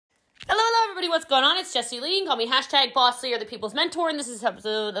everybody, what's going on? It's Jessie Lee. Call me hashtag Boss Lee or the People's Mentor, and this is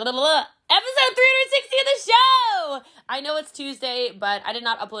episode 360 of the show. I know it's Tuesday, but I did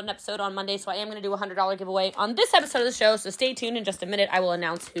not upload an episode on Monday, so I am going to do a $100 giveaway on this episode of the show, so stay tuned. In just a minute, I will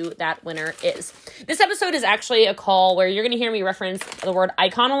announce who that winner is. This episode is actually a call where you're going to hear me reference the word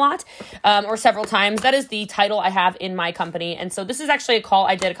icon a lot, or several times. That is the title I have in my company, and so this is actually a call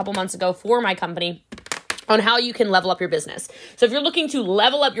I did a couple months ago for my company on how you can level up your business. So if you're looking to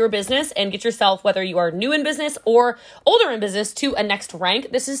level up your business and get yourself, whether you are new in business or older in business, to a next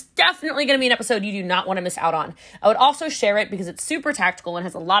rank, this is definitely going to be an episode you do not want to miss out on. I would also share it because it's super tactical and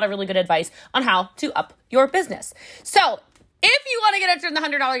has a lot of really good advice on how to up your business. So if you want to get entered in the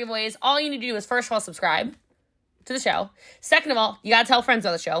 $100 giveaways, all you need to do is, first of all, subscribe to the show. Second of all, you gotta tell friends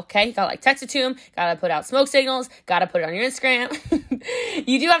about the show, okay? You gotta text it to them, gotta put out smoke signals, gotta put it on your Instagram.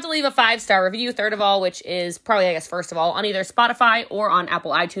 You do have to leave a 5-star review, third of all, which is probably, first of all, on either Spotify or on Apple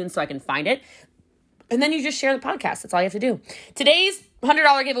iTunes so I can find it. And then you just share the podcast. That's all you have to do. Today's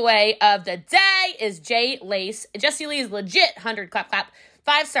 $100 giveaway of the day is Jay Lace. Jessie Lee is legit 100 clap.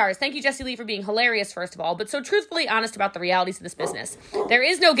 5 stars. Thank you, Jessie Lee, for being hilarious, first of all, but so truthfully honest about the realities of this business. There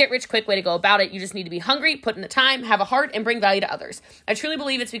is no get-rich-quick way to go about it. You just need to be hungry, put in the time, have a heart, and bring value to others. I truly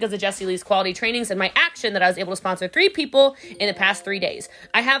believe it's because of Jessie Lee's quality trainings and my action that I was able to sponsor 3 people in the past 3 days.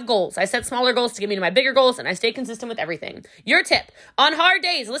 I have goals. I set smaller goals to get me to my bigger goals, and I stay consistent with everything. Your tip: on hard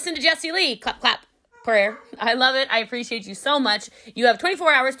days, listen to Jessie Lee. Clap, clap. Prayer. I love it. I appreciate you so much. You have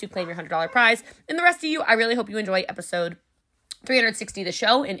 24 hours to claim your $100 prize. And the rest of you, I really hope you enjoy episode 360 of the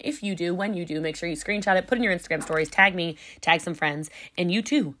show, and if you do, when you do, make sure you screenshot it, put in your Instagram stories, tag me, tag some friends, and you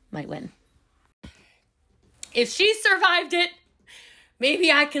too might win. If she survived it,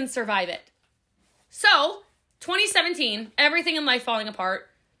 maybe I can survive it. So, 2017, everything in life falling apart,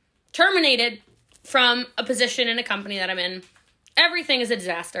 terminated from a position in a company that I'm in. Everything is a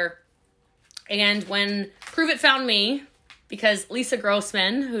disaster. And when Prove It found me, because Lisa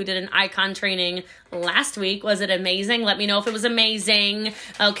Grossman, who did an icon training last week, was it amazing? Let me know if it was amazing.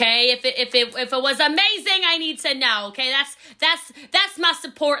 Okay, if it was amazing, I need to know. Okay, that's my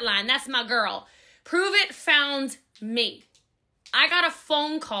support line. That's my girl. Prove It found me. I got a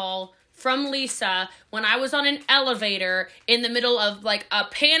phone call from Lisa when I was on an elevator in the middle of like a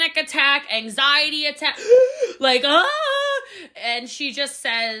panic attack, anxiety attack, and she just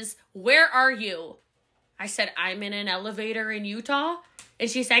says, "Where are you?" I said, "I'm in an elevator in Utah." And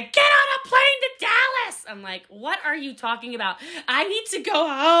she said, "Get on a plane to Dallas." I'm like, "What are you talking about? I need to go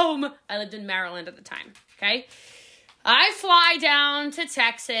home." I lived in Maryland at the time, okay? I fly down to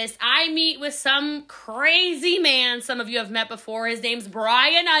Texas. I meet with some crazy man some of you have met before. His name's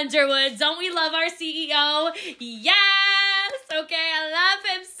Brian Underwood. Don't we love our CEO? Yes! Okay, I love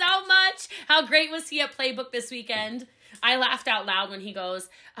him so much. How great was he at Playbook this weekend? I laughed out loud when he goes,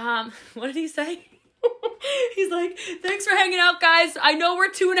 what did he say? He's like, "Thanks for hanging out, guys. I know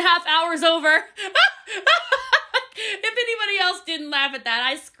we're 2.5 hours over." If anybody else didn't laugh at that,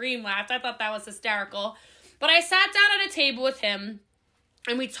 I scream laughed. I thought that was hysterical. But I sat down at a table with him,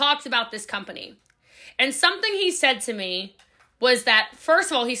 and we talked about this company. And something he said to me was that, first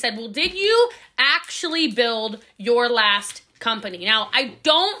of all, he said, "Well, did you actually build your last company?" Now, I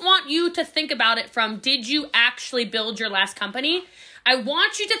don't want you to think about it from, did you actually build your last company? I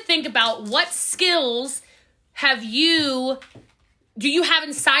want you to think about what skills do you have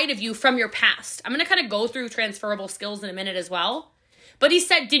inside of you from your past. I'm going to kind of go through transferable skills in a minute as well. But he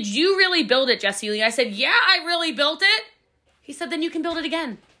said, "Did you really build it, Jessie Lee?" I said, "Yeah, I really built it." He said, "Then you can build it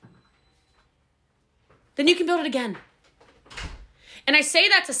again." Then you can build it again. And I say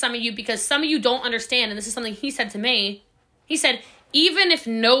that to some of you because some of you don't understand, and this is something he said to me. He said, even if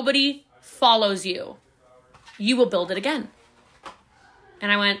nobody follows you, you will build it again.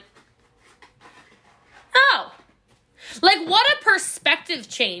 And I went, oh, like what a perspective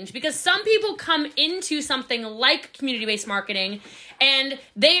change, because some people come into something like community-based marketing and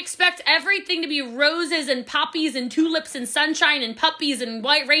they expect everything to be roses and poppies and tulips and sunshine and puppies and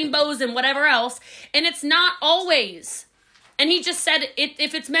white rainbows and whatever else. And it's not always. And he just said,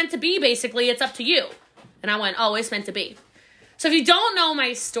 if it's meant to be, basically, it's up to you. And I went, oh, it's meant to be. So if you don't know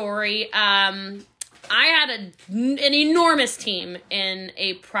my story, I had an enormous team in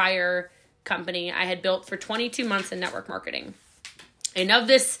a prior company I had built for 22 months in network marketing. And of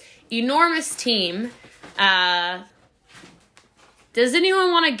this enormous team, does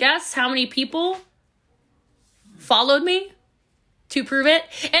anyone want to guess how many people followed me to Prove It?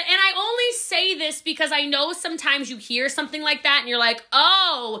 And I only say this because I know sometimes you hear something like that and you're like,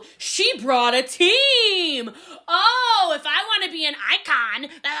 oh, she brought a team. Oh, if I want to be an icon,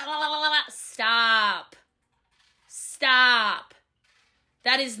 blah, blah, blah, blah. Stop.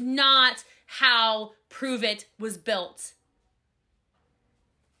 That is not how Prove It was built.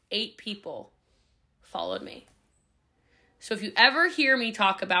 8 people followed me. So if you ever hear me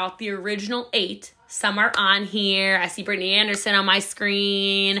talk about the original 8, some are on here. I see Brittany Anderson on my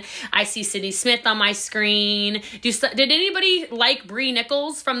screen. I see Sydney Smith on my screen. Did anybody like Brie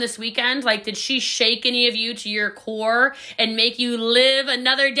Nichols from this weekend? Like, did she shake any of you to your core and make you live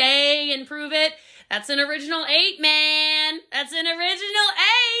another day and prove it? That's an original 8, man. That's an original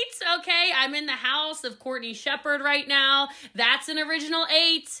 8. Okay, I'm in the house of Courtney Shepard right now. That's an original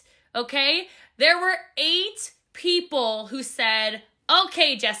 8. Okay, there were 8 people who said,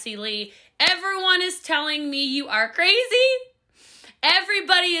 okay, Jessie Lee, everyone is telling me you are crazy.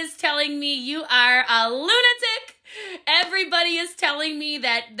 Everybody is telling me you are a lunatic. Everybody is telling me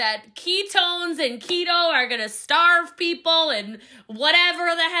that ketones and keto are going to starve people and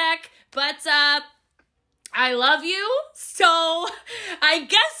whatever the heck. But I love you, so I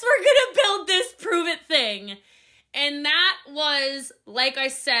guess we're going to build this Prove It thing. And that was, like I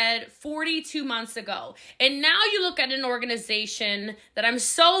said, 42 months ago. And now you look at an organization that I'm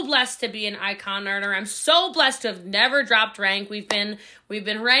so blessed to be an icon earner. I'm so blessed to have never dropped rank. We've been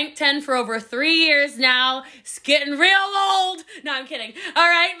ranked 10 for over 3 years now. It's getting real old. No, I'm kidding. All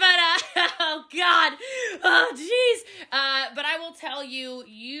right, but oh God, oh jeez. But I will tell you,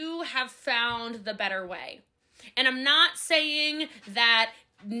 you have found the better way. And I'm not saying that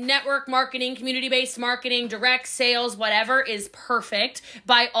network marketing, community-based marketing, direct sales, whatever is perfect.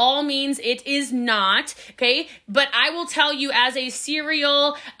 By all means, it is not, okay? But I will tell you, as a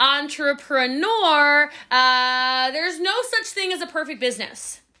serial entrepreneur, there's no such thing as a perfect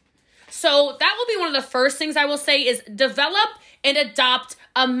business. So that will be one of the first things I will say is develop and adopt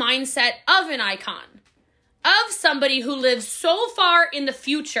a mindset of an icon, of somebody who lives so far in the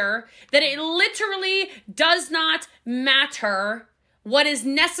future that it literally does not matter what is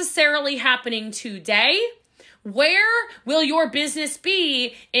necessarily happening today. Where will your business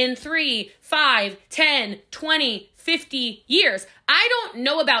be in 3, 5, 10, 20, 50 years? I don't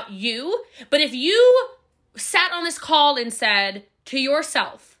know about you, but if you sat on this call and said to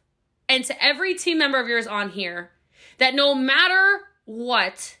yourself and to every team member of yours on here that no matter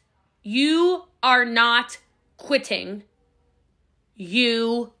what, you are not quitting,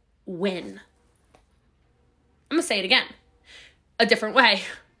 you win. I'm going to say it again, a different way.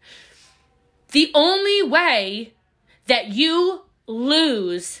 The only way that you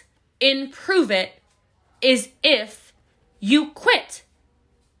lose in Prove It is if you quit.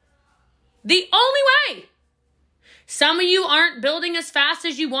 The only way. Some of you aren't building as fast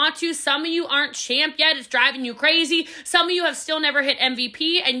as you want to. Some of you aren't champ yet. It's driving you crazy. Some of you have still never hit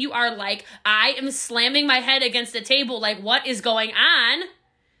MVP and you are like, I am slamming my head against the table. Like, what is going on?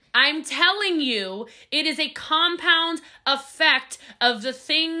 I'm telling you, it is a compound effect of the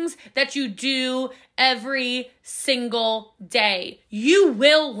things that you do every single day. You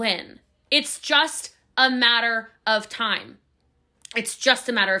will win. It's just a matter of time. It's just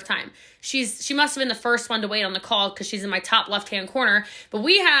a matter of time. She must have been the first one to wait on the call because she's in my top left-hand corner. But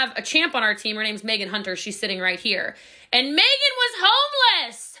we have a champ on our team. Her name's Megan Hunter. She's sitting right here. And Megan was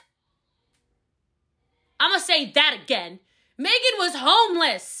homeless. I'm going to say that again. Megan was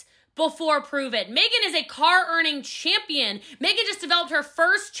homeless before Prove It. Megan is a car-earning champion. Megan just developed her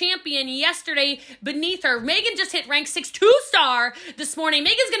first champion yesterday beneath her. Megan just hit rank 6 2-star this morning.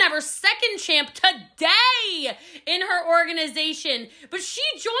 Megan's going to have her second champ today in her organization. But she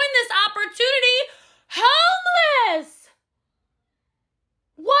joined this opportunity homeless.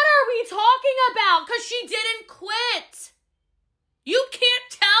 What are we talking about? Because she didn't quit. You can't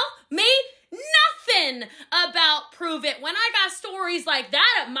tell me nothing about Prove It. When I got stories like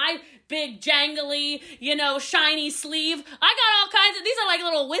that at my big jangly, shiny sleeve, I got all kinds of, these are like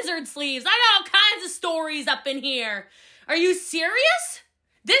little wizard sleeves. I got all kinds of stories up in here. Are you serious?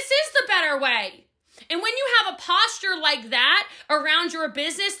 This is the better way. And when you have a posture like that around your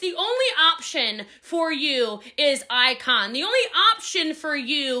business, the only option for you is icon. The only option for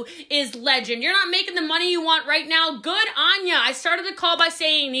you is legend. You're not making the money you want right now. Good on ya. I started the call by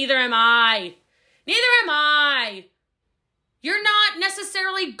saying, neither am I. Neither am I. You're not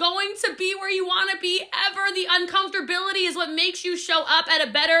necessarily going to be where you want to be ever. The uncomfortability is what makes you show up at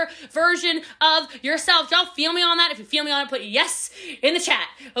a better version of yourself. Y'all feel me on that? If you feel me on it, put yes in the chat,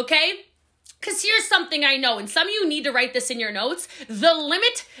 okay? Because here's something I know, and some of you need to write this in your notes. The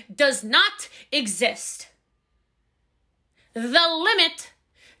limit does not exist. The limit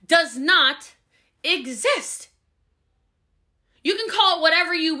does not exist. You can call it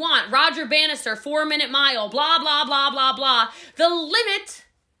whatever you want. Roger Bannister, 4-minute mile, blah, blah, blah, blah, blah. The limit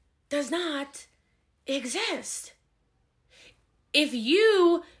does not exist. If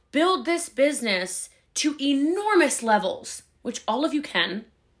you build this business to enormous levels, which all of you can.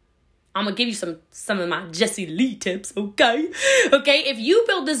 I'm going to give you some of my Jessie Lee tips, okay? Okay, if you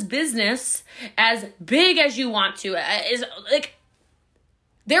build this business as big as you want to,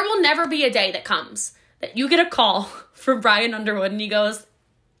 there will never be a day that comes that you get a call from Brian Underwood and he goes,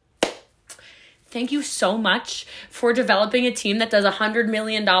 thank you so much for developing a team that does $100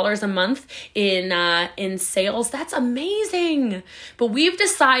 million a month in sales. That's amazing. But we've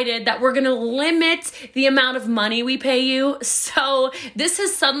decided that we're going to limit the amount of money we pay you. So this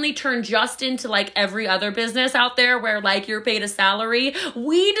has suddenly turned just into like every other business out there where like you're paid a salary.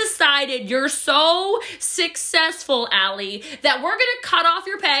 We decided you're so successful, Allie, that we're going to cut off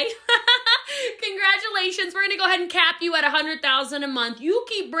your pay. Congratulations. We're going to go ahead and cap you at $100,000 a month. You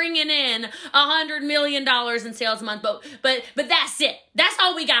keep bringing in $100 million in sales a month, but that's it. That's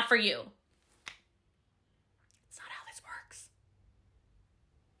all we got for you. That's not how this works.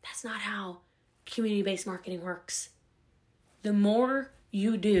 That's not how community-based marketing works. The more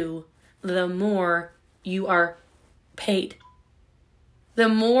you do, the more you are paid. The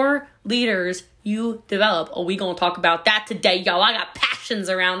more leaders you develop. Oh, we gonna talk about that today, y'all. I got passions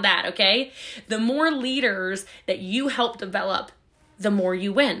around that, okay? The more leaders that you help develop, the more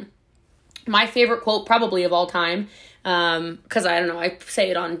you win. My favorite quote probably of all time, because I don't know, I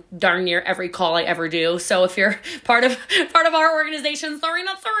say it on darn near every call I ever do. So if you're part of our organization, sorry,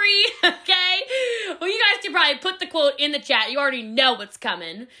 not sorry, okay? Well, you guys can probably put the quote in the chat. You already know what's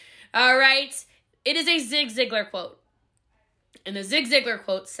coming. All right. It is a Zig Ziglar quote. And the Zig Ziglar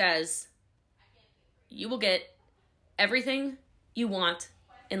quote says, you will get everything you want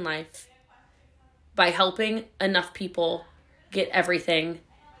in life by helping enough people get everything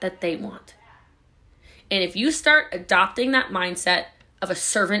that they want. And if you start adopting that mindset of a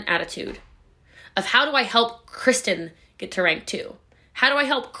servant attitude, of how do I help Kristen get to rank 2? How do I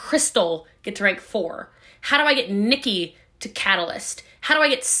help Crystal get to rank 4? How do I get Nikki to Catalyst? How do I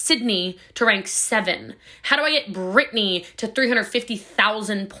get Sydney to rank 7? How do I get Brittany to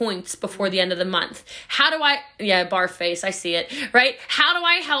 350,000 points before the end of the month? How do bar face, I see it, right? How do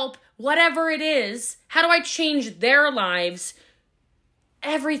I help whatever it is? How do I change their lives?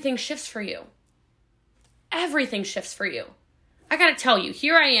 Everything shifts for you. Everything shifts for you. I got to tell you,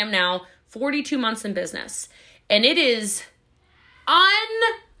 here I am now, 42 months in business, and it is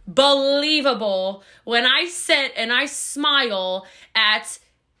unbelievable when I sit and I smile at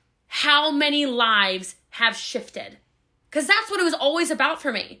how many lives have shifted. Because that's what it was always about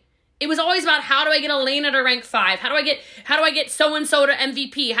for me. It was always about how do I get Elena to rank 5? How do I get so-and-so to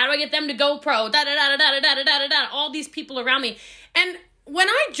MVP? How do I get them to go pro? All these people around me. And when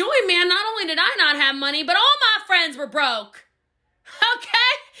I joined, man, not only did I not have money, but all my friends were broke. Okay?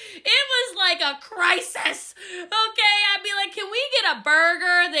 It was like a crisis. Okay? I'd be like, can we get a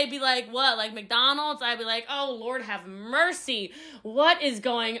burger? They'd be like, what? Like McDonald's? I'd be like, oh, Lord have mercy. What is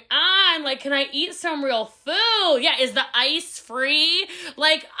going on? Like, can I eat some real food? Yeah, is the ice free?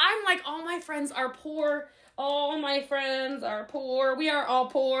 Like, I'm like, all my friends are poor. All my friends are poor. We are all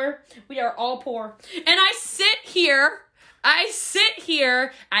poor. We are all poor. And I sit here.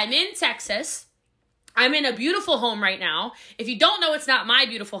 I'm in Texas. I'm in a beautiful home right now. If you don't know, it's not my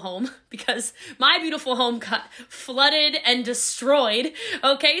beautiful home because my beautiful home got flooded and destroyed.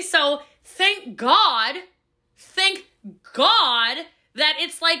 Okay, so thank God that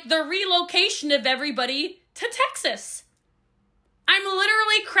it's like the relocation of everybody to Texas. I'm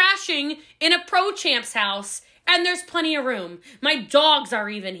literally crashing in a pro champ's house and there's plenty of room. My dogs are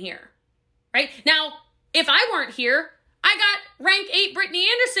even here, right? Now, if I weren't here, I got rank 8 Brittany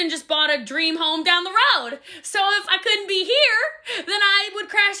Anderson just bought a dream home down the road. So if I couldn't be here, then I would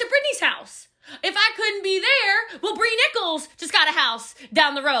crash at Brittany's house. If I couldn't be there, well, Bree Nichols just got a house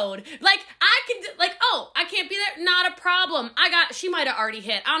down the road. Like, I can't be there. Not a problem. She might have already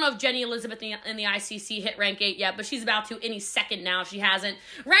hit. I don't know if Jenny Elizabeth in the ICC hit rank 8 yet, but she's about to any second now if she hasn't.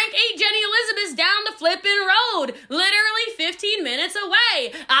 Rank 8 Jenny Elizabeth's down the flipping road, literally 15 minutes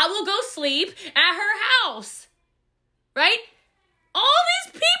away. I will go sleep at her house. Right? All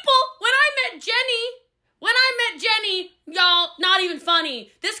these people, when I met Jenny, y'all, not even funny.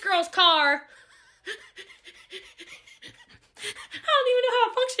 This girl's car, I don't even know how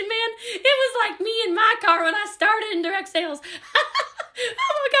it functioned, man. It was like me and my car when I started in direct sales.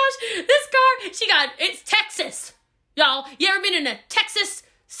 Oh my gosh, this car, it's Texas. Y'all, you ever been in a Texas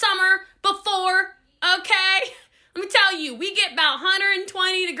summer before? Okay. Let me tell you, we get about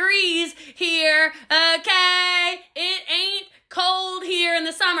 120 degrees here, okay? It ain't cold here in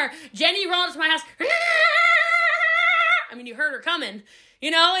the summer. Jenny rolled up to my house. I mean, you heard her coming.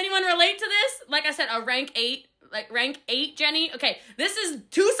 You know, anyone relate to this? Like I said, a rank 8 Jenny. Okay, this is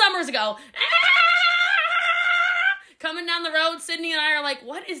 2 summers hours ago. Coming down the road, Sydney and I are like,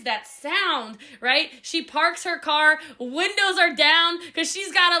 what is that sound, right? She parks her car, windows are down, because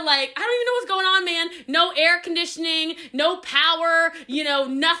she's got to I don't even know what's going on, man. No air conditioning, no power,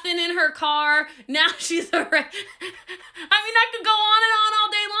 nothing in her car. Now she's I could go on and on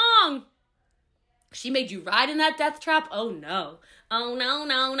all day long. She made you ride in that death trap? Oh, no. Oh, no,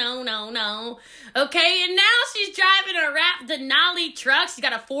 no, no, no, no. Okay, and now she's driving a Rap Denali truck. She's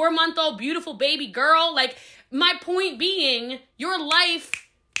got a 4-month-old beautiful baby girl. My point being, your life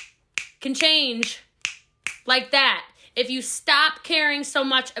can change like that. If you stop caring so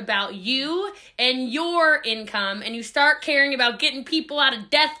much about you and your income, and you start caring about getting people out of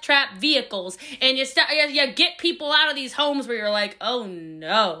death trap vehicles, and you get people out of these homes where you're like, oh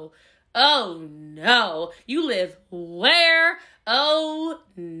no, you live where? Oh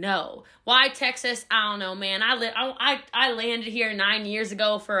no. Why Texas? I don't know, man. I landed here 9 years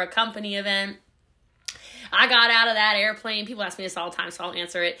ago for a company event. I got out of that airplane. People ask me this all the time, so I'll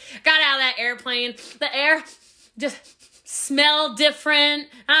answer it. Got out of that airplane. The air just smelled different.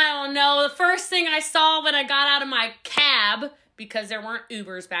 I don't know. The first thing I saw when I got out of my cab, because there weren't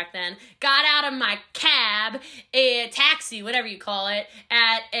Ubers back then, got out of my cab, a taxi, whatever you call it,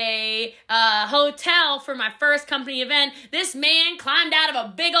 at a hotel for my first company event. This man climbed out of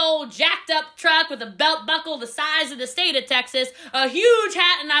a big old jacked up truck with a belt buckle the size of the state of Texas, a huge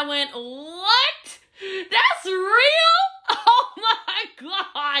hat, and I went, what? That's real? Oh my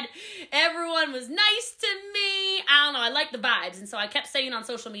God. Everyone was nice to me. I don't know. I like the vibes. And so I kept saying on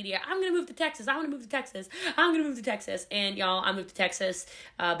social media, I'm going to move to Texas. I want to move to Texas. I'm going to move to Texas. And y'all, I moved to Texas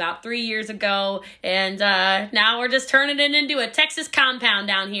about 3 years ago. And now we're just turning it into a Texas compound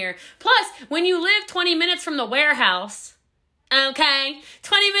down here. Plus, when you live 20 minutes from the warehouse, okay,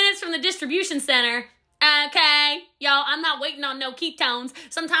 20 minutes from the distribution center, okay, y'all, I'm not waiting on no ketones.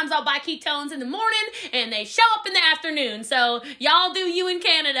 Sometimes I'll buy ketones in the morning and they show up in the afternoon. So y'all do you in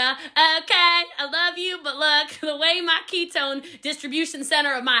Canada. Okay, I love you, but look, the way my ketone distribution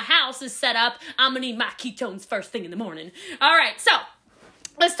center of my house is set up, I'm gonna need my ketones first thing in the morning. All right, so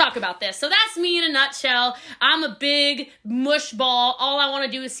let's talk about this. So that's me in a nutshell. I'm a big mush ball. All I want to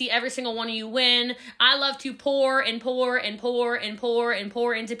do is see every single one of you win. I love to pour and pour and pour and pour and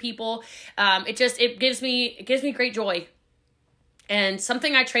pour into people. It gives me great joy. And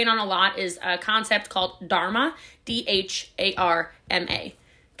something I train on a lot is a concept called Dharma, D-H-A-R-M-A.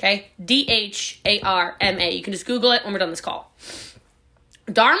 Okay? D-H-A-R-M-A. You can just Google it when we're done this call.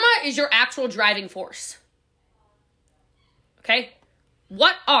 Dharma is your actual driving force. Okay?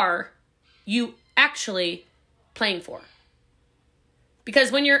 What are you actually playing for?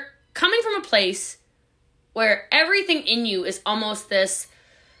 Because when you're coming from a place where everything in you is almost this,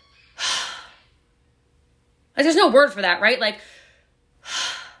 there's no word for that, right?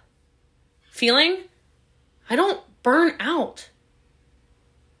 Feeling, I don't burn out.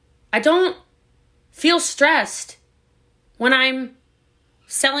 I don't feel stressed when I'm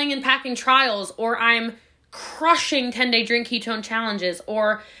selling and packing trials, or I'm crushing 10-day drink ketone challenges,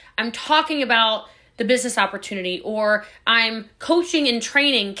 or I'm talking about the business opportunity, or I'm coaching and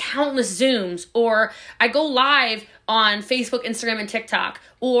training countless Zooms, or I go live on Facebook, Instagram, and TikTok,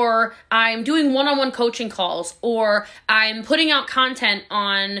 or I'm doing one-on-one coaching calls, or I'm putting out content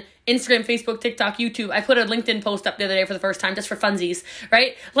on Instagram, Facebook, TikTok, YouTube. I put a LinkedIn post up the other day for the first time just for funsies,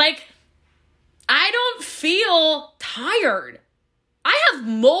 right? I don't feel tired. I have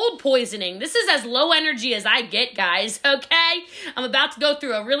mold poisoning. This is as low energy as I get, guys, okay? I'm about to go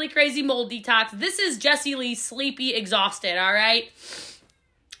through a really crazy mold detox. This is Jessie Lee sleepy, exhausted, all right?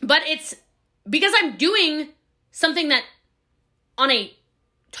 But it's because I'm doing something that on a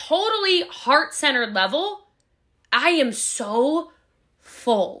totally heart-centered level, I am so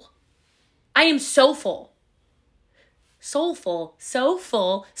full. I am so full. Soulful, so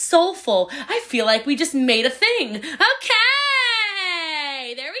full, soulful. I feel like we just made a thing. Okay.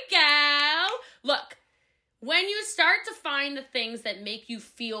 There we go. Look, when you start to find the things that make you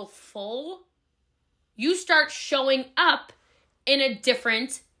feel full, you start showing up in a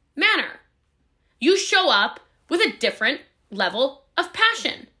different manner. You show up with a different level of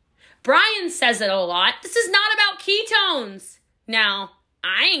passion. Brian says it a lot. This is not about ketones. Now,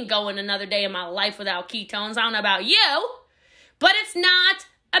 I ain't going another day of my life without ketones. I don't know about you, but it's not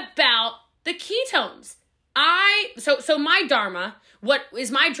about the ketones. So my Dharma, what is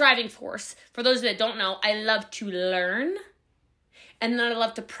my driving force, for those that don't know, I love to learn, and then I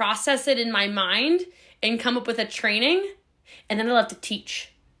love to process it in my mind and come up with a training, and then I love to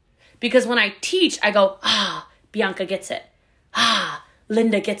teach. Because when I teach, I go, Bianca gets it.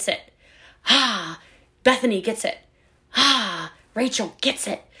 Linda gets it. Bethany gets it. Rachel gets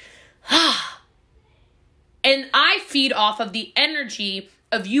it. And I feed off of the energy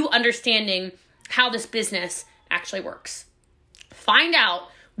of you understanding how this business actually works. Find out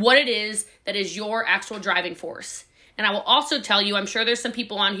what it is that is your actual driving force. And I will also tell you, I'm sure there's some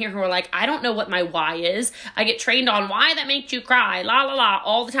people on here who are like, I don't know what my why is. I get trained on why that makes you cry, la, la, la,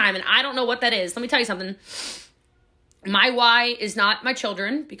 all the time. And I don't know what that is. Let me tell you something. My why is not my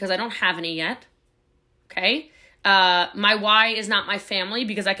children because I don't have any yet. Okay. My why is not my family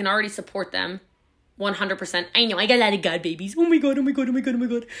because I can already support them 100%. I know I got a lot of God babies. Oh my God, oh my God, oh my God, oh my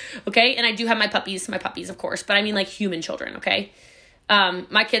God. Okay. And I do have my puppies, of course, but I mean like human children. Okay.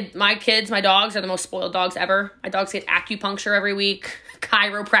 My dogs are the most spoiled dogs ever. My dogs get acupuncture every week,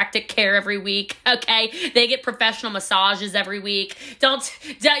 chiropractic care every week. Okay. They get professional massages every week.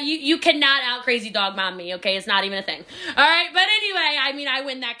 You cannot out crazy dog mom me. Okay. It's not even a thing. All right. But anyway, I mean, I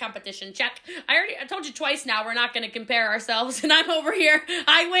win that competition. Check. I told you twice now, we're not going to compare ourselves and I'm over here.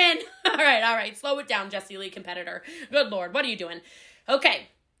 I win. All right. Slow it down, Jessie Lee competitor. Good Lord. What are you doing? Okay.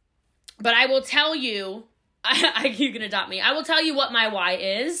 But I will tell you, you can adopt me. I will tell you what my why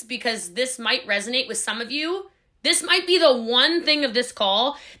is because this might resonate with some of you. This might be the one thing of this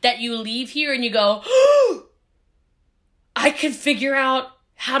call that you leave here and you go, oh, I can figure out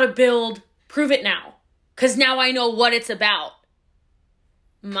how to build Prove It Now because now I know what it's about.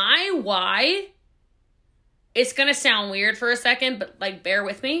 My why, it's going to sound weird for a second, but like bear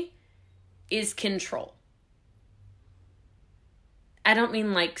with me, is control. I don't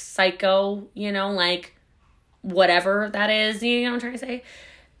mean like psycho, like whatever that is, you know what I'm trying to say?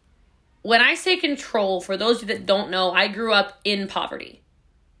 When I say control, for those of you that don't know, I grew up in poverty.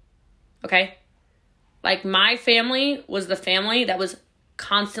 Okay? Like my family was the family that was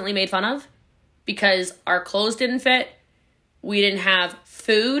constantly made fun of because our clothes didn't fit. We didn't have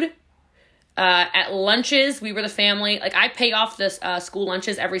food. At lunches, we were the family. Like I pay off the school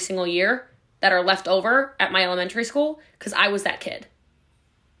lunches every single year that are left over at my elementary school because I was that kid.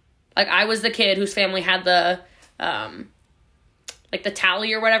 Like I was the kid whose family had the like the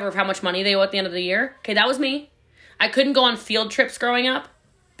tally or whatever of how much money they owe at the end of the year. Okay, that was me. I couldn't go on field trips growing up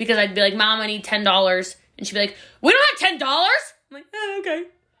because I'd be like, Mom, I need $10. And she'd be like, we don't have $10. I'm like, oh, okay.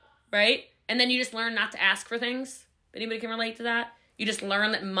 Right? And then you just learn not to ask for things. Anybody can relate to that? You just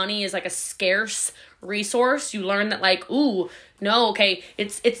learn that money is like a scarce resource. You learn that like, ooh, no, okay,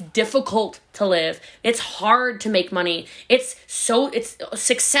 it's difficult to live. It's hard to make money. It's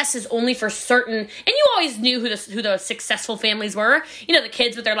success is only for certain. And you always knew who the successful families were. The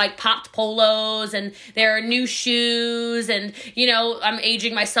kids with their like popped polos and their new shoes and, I'm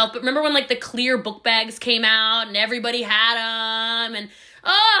aging myself. But remember when like the clear book bags came out and everybody had them and,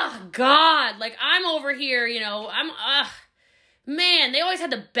 oh God, like I'm over here, man, they always had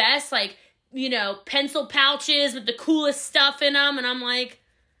the best, like, pencil pouches with the coolest stuff in them. And I'm like,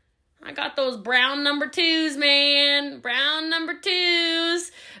 I got those brown number 2s, man. Brown number 2s.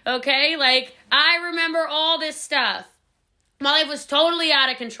 Okay? Like, I remember all this stuff. My life was totally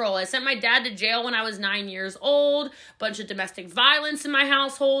out of control. I sent my dad to jail when I was 9 years old. Bunch of domestic violence in my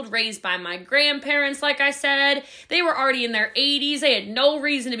household, raised by my grandparents, like I said. They were already in their 80s. They had no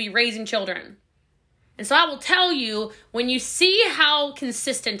reason to be raising children. And so I will tell you, when you see how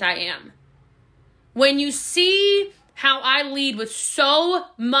consistent I am, when you see how I lead with so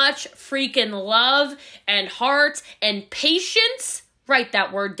much freaking love and heart and patience, write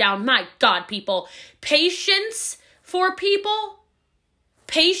that word down. My God, people. Patience for people.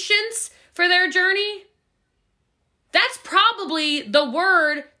 Patience for their journey. That's probably the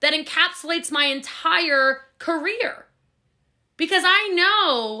word that encapsulates my entire career. Because I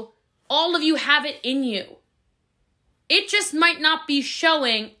know all of you have it in you. It just might not be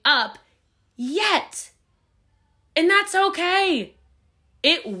showing up yet. And that's okay.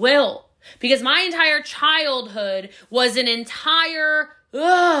 It will. Because my entire childhood was an entire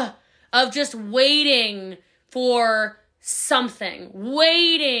of just waiting for something.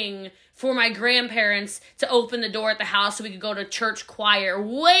 Waiting for my grandparents to open the door at the house so we could go to church choir.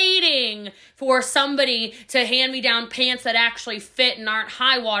 Waiting for somebody to hand me down pants that actually fit and aren't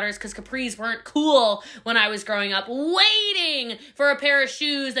high waters because capris weren't cool when I was growing up. Waiting for a pair of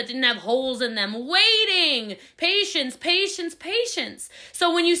shoes that didn't have holes in them. Waiting. Patience, patience, patience.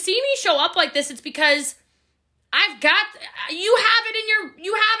 So when you see me show up like this, it's because you have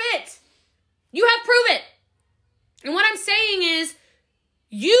it. You have Prove It. And what I'm saying is,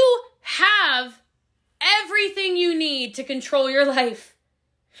 you have everything you need to control your life.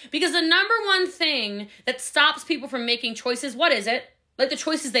 Because the number one thing that stops people from making choices, what is it? Like the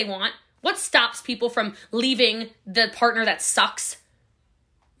choices they want. What stops people from leaving the partner that sucks?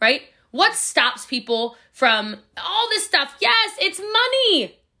 Right? What stops people from all this stuff? Yes, it's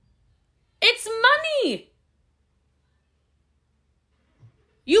money.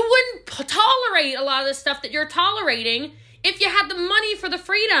 tolerate a lot of the stuff that you're tolerating if you had the money for the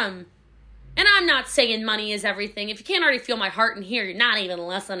freedom. And I'm not saying money is everything. If you can't already feel my heart in here, you're not even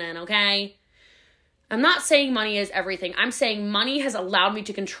listening, okay? I'm not saying money is everything. I'm saying money has allowed me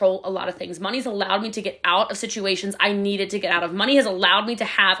to control a lot of things. Money's allowed me to get out of situations I needed to get out of. Money has allowed me to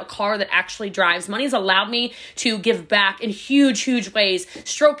have a car that actually drives. Money has allowed me to give back in huge, huge ways.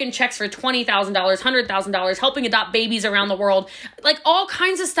 Stroking checks for $20,000, $100,000, helping adopt babies around the world. Like all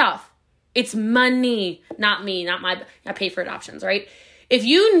kinds of stuff. It's money, not me, I pay for adoptions, right? If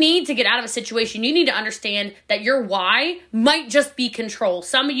you need to get out of a situation, you need to understand that your why might just be control.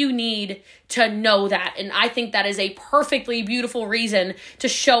 Some of you need to know that. And I think that is a perfectly beautiful reason to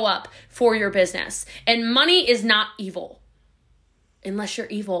show up for your business. And money is not evil unless you're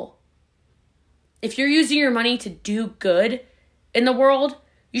evil. If you're using your money to do good in the world,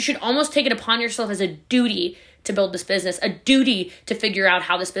 you should almost take it upon yourself as a duty to build this business, a duty to figure out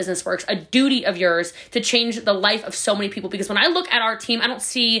how this business works, a duty of yours to change the life of so many people. Because when I look at our team, I don't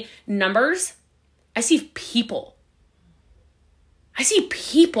see numbers. I see people. I see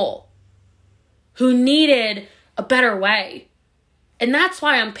people who needed a better way. And that's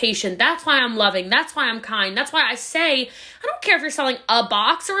why I'm patient. That's why I'm loving. That's why I'm kind. That's why I say, I don't care if you're selling a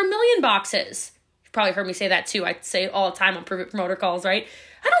box or 1,000,000 boxes. You've probably heard me say that too. I say it all the time on Prove It promoter calls, right?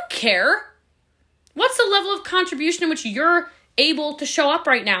 I don't care. What's the level of contribution in which you're able to show up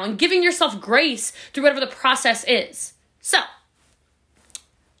right now and giving yourself grace through whatever the process is? So,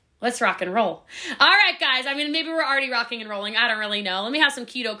 let's rock and roll. All right, guys. I mean, maybe we're already rocking and rolling. I don't really know. Let me have some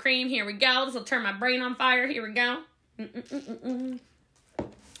keto cream. Here we go. This will turn my brain on fire. Here we go.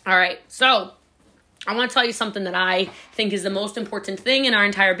 All right. So, I want to tell you something that I think is the most important thing in our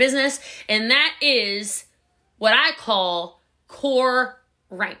entire business, and that is what I call core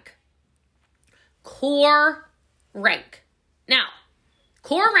rank. Core rank. Now,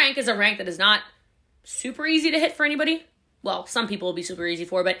 core rank is a rank that is not super easy to hit for anybody. Well, some people will be super easy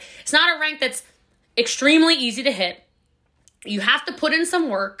for, but it's not a rank that's extremely easy to hit. You have to put in some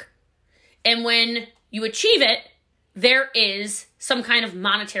work, and when you achieve it, there is some kind of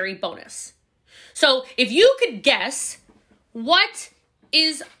monetary bonus. So if you could guess, what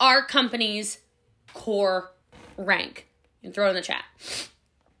is our company's core rank? You can throw it in the chat.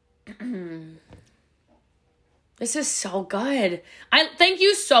 This is so good. I thank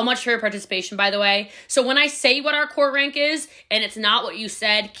you so much for your participation, by the way. So when I say what our core rank is, and it's not what you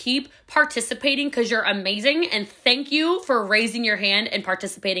said, keep participating because you're amazing. And thank you for raising your hand and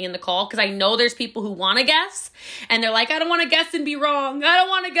participating in the call, because I know there's people who want to guess and they're like, I don't want to guess and be wrong. I don't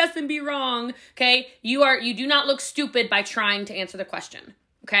want to guess and be wrong. Okay. You do not look stupid by trying to answer the question.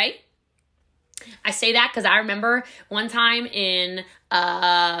 Okay. I say that because I remember one time in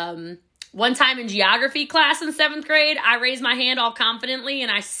geography class in 7th grade, I raised my hand all confidently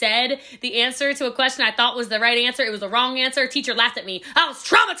and I said the answer to a question I thought was the right answer. It was the wrong answer. Teacher laughed at me. I was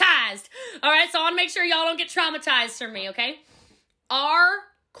traumatized. All right, so I want to make sure y'all don't get traumatized from me, okay? Our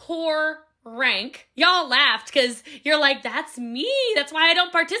core rank, y'all laughed because you're like, that's me. That's why I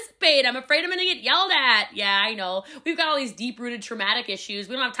don't participate. I'm afraid I'm going to get yelled at. Yeah, I know. We've got all these deep-rooted traumatic issues.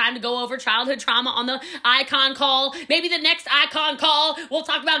 We don't have time to go over childhood trauma on the icon call. Maybe the next icon call, we'll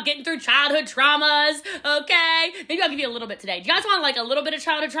talk about getting through childhood traumas, okay? Maybe I'll give you a little bit today. Do you guys want like a little bit of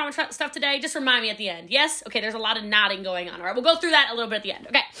childhood trauma stuff today? Just remind me at the end. Yes? Okay, there's a lot of nodding going on. All right, we'll go through that a little bit at the end.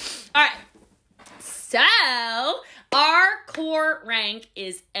 Okay. All right. So, our core rank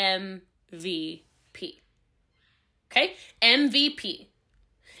is MVP. Okay? MVP.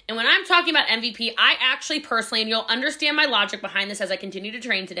 And when I'm talking about MVP, I actually personally, and you'll understand my logic behind this as I continue to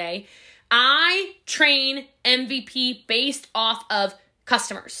train today, I train MVP based off of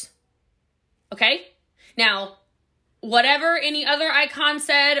customers. Okay? Now, whatever any other icon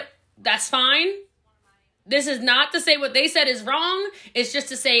said, that's fine. This is not to say what they said is wrong. It's just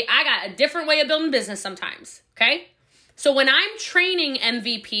to say I got a different way of building business sometimes. Okay? So when I'm training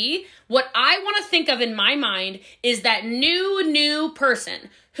MVP, what I want to think of in my mind is that new person.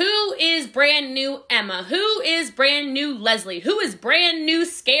 Who is brand new Emma? Who is brand new Leslie? Who is brand new,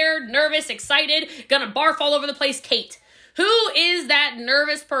 scared, nervous, excited, gonna barf all over the place, Kate? Who is that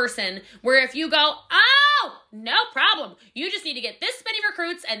nervous person where if you go, oh, no problem. You just need to get this many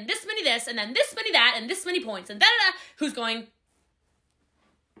recruits and this many this and then this many that and this many points and da-da-da. Who's going,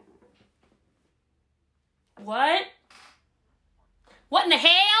 what? What in the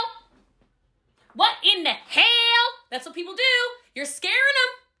hell? What in the hell? That's what people do. You're scaring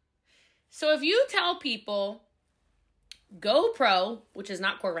them. So if you tell people GoPro, which is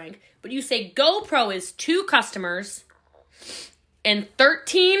not core rank, but you say GoPro is 2 customers and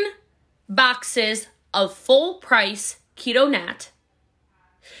 13 boxes of full price Keto Nat,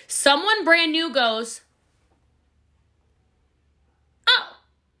 Someone brand new goes, oh,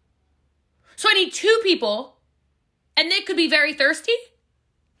 so I need 2 people, and they could be very thirsty?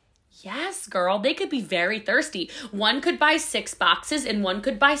 Yes, girl, they could be very thirsty. One could buy 6 boxes and one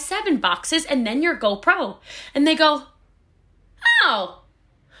could buy 7 boxes, and then you're GoPro. And they go, oh,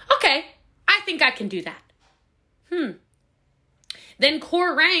 okay, I think I can do that. Then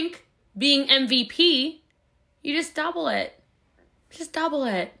core rank, being MVP, you just double it. Just double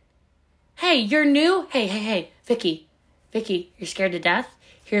it. Hey, you're new? Hey, Vicky, you're scared to death?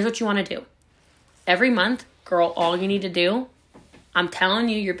 Here's what you want to do. Every month, girl, all you need to do, I'm telling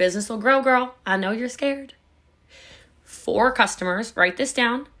you, your business will grow, girl. I know you're scared. 4 customers, write this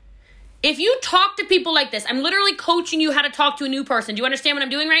down. If you talk to people like this, I'm literally coaching you how to talk to a new person. Do you understand what I'm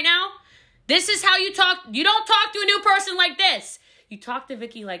doing right now? This is how you talk. You don't talk to a new person like this. You talk to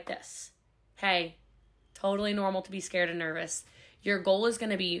Vicky like this. Hey, totally normal to be scared and nervous. Your goal is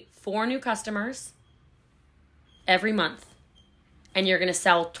going to be 4 new customers every month. And you're going to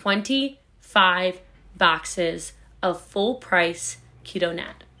sell 25 boxes of full price Keto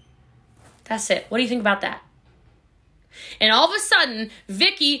Nat. That's it. What do you think about that? And all of a sudden,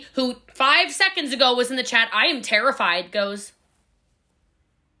 Vicky, who 5 seconds ago was in the chat, I am terrified, goes,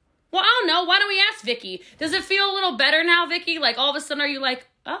 well, I don't know. Why don't we ask Vicky? Does it feel a little better now, Vicky? Like all of a sudden, are you like,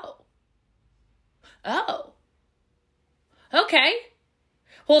 oh, okay.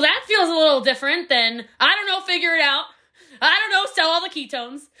 Well, that feels a little different than, I don't know, figure it out. I don't know, sell all the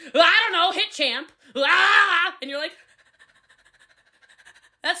ketones. I don't know, hit champ. And you're like,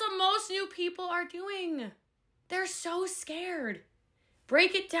 that's what most new people are doing. They're so scared.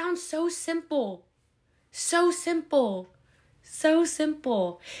 Break it down so simple. So simple. So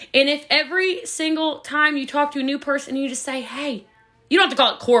simple. And if every single time you talk to a new person, you just say, hey, you don't have to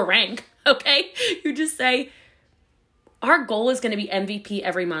call it core rank, okay? You just say, our goal is going to be MVP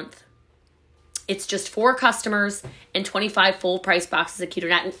every month. It's just 4 customers and 25 full price boxes of Keto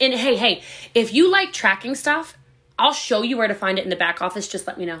Nat. And hey, if you like tracking stuff, I'll show you where to find it in the back office. Just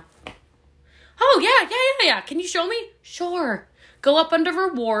let me know. Oh, yeah. Can you show me? Sure. Go up under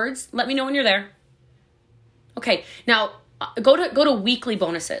rewards. Let me know when you're there. Okay, now go to weekly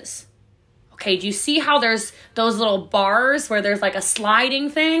bonuses. Okay, do you see how there's those little bars where there's like a sliding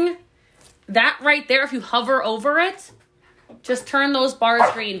thing? That right there, if you hover over it, just turn those bars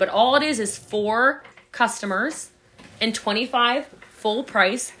green. But all it is 4 customers and 25 full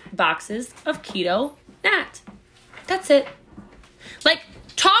price boxes of Keto Nat. That's it. Like,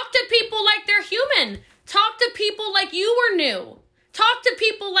 talk to people like they're human. Talk to people like you were new. Talk to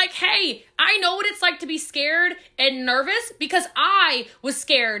people like, hey, I know what it's like to be scared and nervous because I was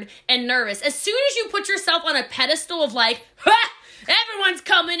scared and nervous. As soon as you put yourself on a pedestal of like, ha, everyone's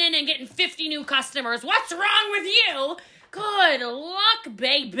coming in and getting 50 new customers. What's wrong with you? Good luck,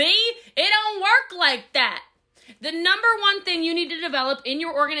 baby. It don't work like that. The number one thing you need to develop in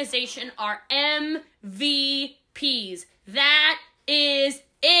your organization are MVPs. That is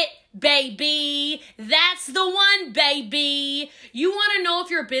it, baby. That's the one, baby. You want to know if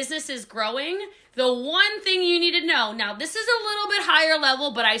your business is growing? The one thing you need to know, now this is a little bit higher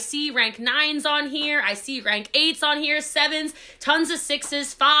level, but I see rank 9s on here. I see rank 8s on here, 7s, tons of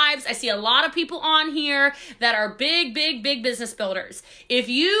 6s, 5s. I see a lot of people on here that are big business builders. If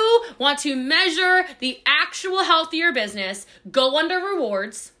you want to measure the actual health of your business, go under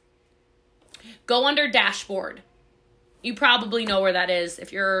rewards, go under dashboard. You probably know where that is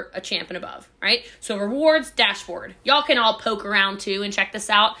if you're a champ and above, right? So rewards, dashboard. Y'all can all poke around too and check this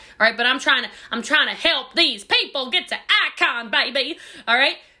out, all right? But I'm trying to help these people get to icon, baby, all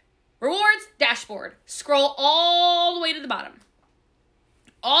right? Rewards, dashboard. Scroll all the way to the bottom.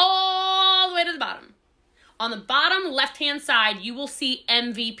 All the way to the bottom. On the bottom left-hand side, you will see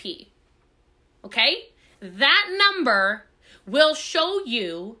MVP, okay? That number will show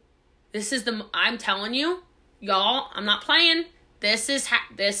you, I'm telling you, y'all, I'm not playing. This is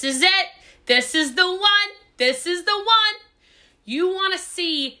it. This is the one. This is the one. You want to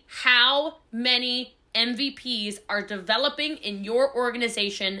see how many MVPs are developing in your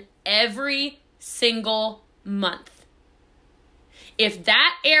organization every single month. If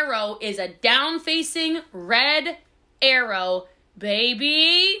that arrow is a down-facing red arrow,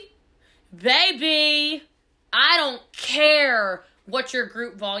 baby, I don't care what your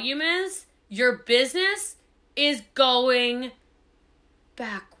group volume is. Your business is going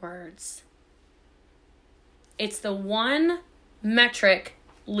backwards. It's the one metric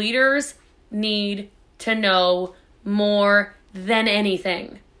leaders need to know more than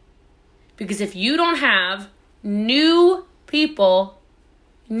anything. Because if you don't have new people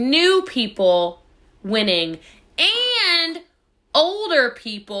winning and older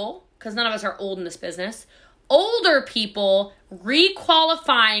people, because none of us are old in this business, older people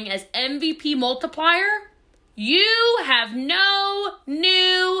requalifying as MVP multiplier, you have no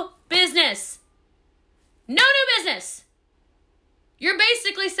new business. No new business. You're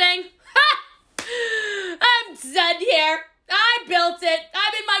basically saying, ha, I'm done here. I built it.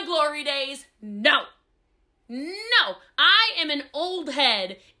 I'm in my glory days. No, I am an old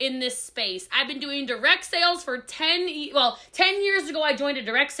head in this space. I've been doing direct sales for 10 years ago, I joined a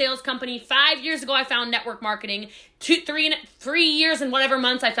direct sales company. 5 years ago, I found network marketing. 3 years and whatever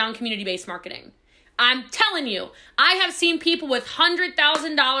months, I found community-based marketing. I'm telling you, I have seen people with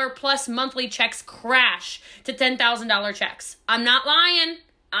 $100,000 plus monthly checks crash to $10,000 checks. I'm not lying.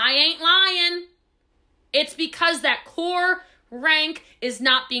 I ain't lying. It's because that core rank is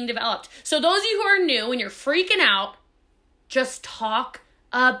not being developed. So those of you who are new and you're freaking out, just talk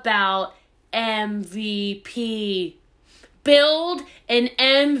about MVP. Build an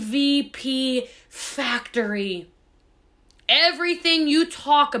MVP factory. Everything you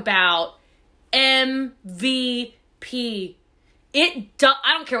talk about, MVP. I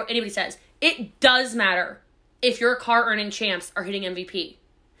don't care what anybody says. It does matter if your car earning champs are hitting MVP.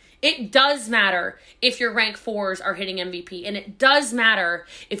 It does matter if your rank 4s are hitting MVP. And it does matter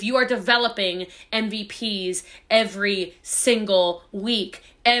if you are developing MVPs every single week,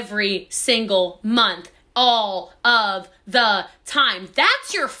 every single month, all of the time.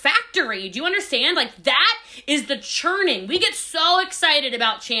 That's your factory. Do you understand? Like, that is the churning. We get so excited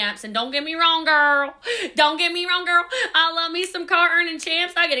about champs, and don't get me wrong, girl. Don't get me wrong, girl. I love me some car earning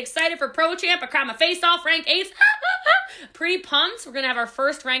champs. I get excited for pro champ. I cry my face off, rank 8. Pretty pumped. We're going to have our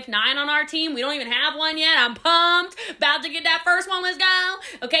first rank 9 on our team. We don't even have one yet. I'm pumped. About to get that first one. Let's go.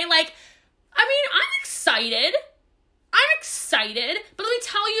 Okay, I'm excited. But let me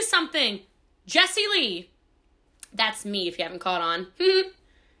tell you something. Jessie Lee, that's me if you haven't caught on.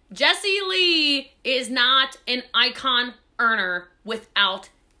 Jessie Lee is not an icon earner without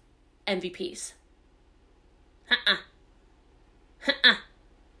MVPs.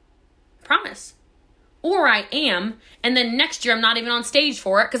 Promise. Or I am, and then next year I'm not even on stage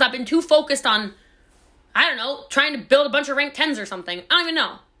for it because I've been too focused on, trying to build a bunch of rank 10s or something. I don't even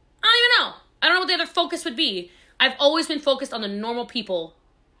know. I don't know what the other focus would be. I've always been focused on the normal people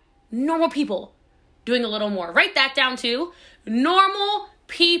doing a little more. Write that down too. Normal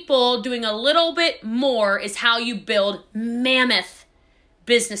people doing a little bit more is how you build mammoth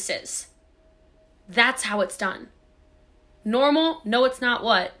businesses. That's how it's done. Normal? No, it's not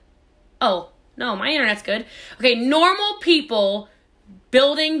what? Oh, no, my internet's good. Okay, normal people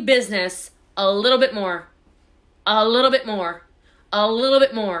building business a little bit more.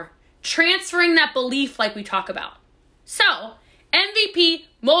 Transferring that belief like we talk about. So, MVP,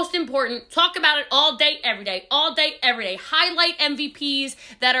 most important. Talk about it all day, every day. Highlight MVPs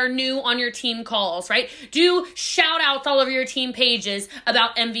that are new on your team calls, right? Do shout outs all over your team pages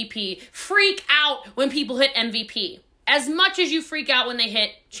about MVP. Freak out when people hit MVP as much as you freak out when they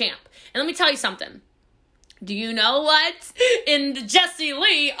hit champ. And let me tell you something. Do you know what? In the Jessie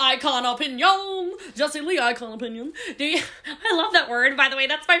Lee icon opinion. I love that word, by the way.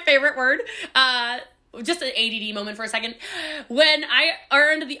 That's my favorite word. Just an ADD moment for a second. When I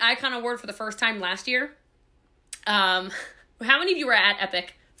earned the Icon Award for the first time last year, how many of you were at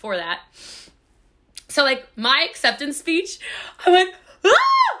Epic for that? So, my acceptance speech, I went, ah!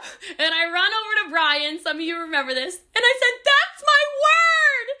 And I run over to Brian, some of you remember this, and I said, that's my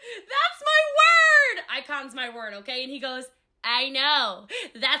word! That's my word! Icon's my word, okay? And he goes, I know.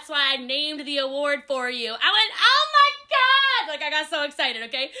 That's why I named the award for you. I went, oh my God! I got so excited,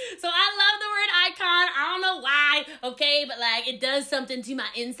 okay? So I love the word icon. I don't know why, okay? But, it does something to my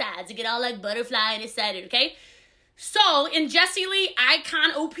insides. I get all, butterfly and excited, okay? So, in Jessie Lee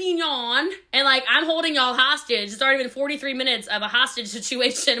icon opinion, and, I'm holding y'all hostage. It's already been 43 minutes of a hostage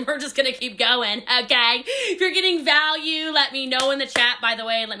situation. We're just gonna keep going, okay? If you're getting value, let me know in the chat, by the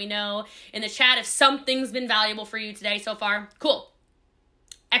way. Let me know in the chat if something's been valuable for you today so far. Cool.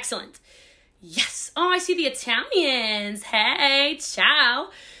 Excellent. Yes. Oh, I see the Italians. Hey, ciao.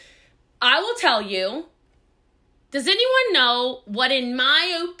 I will tell you, does anyone know what, in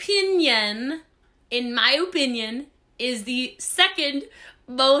my opinion, is the second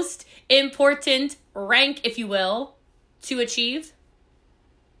most important rank, if you will, to achieve?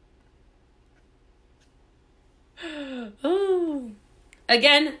 Ooh.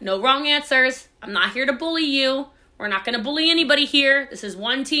 Again, no wrong answers. I'm not here to bully you. We're not going to bully anybody here. This is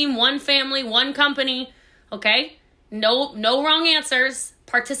one team, one family, one company, okay? No wrong answers.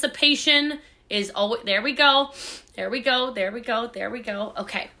 Participation is always, there we go.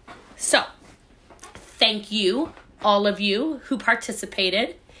 Okay, so thank you all of you who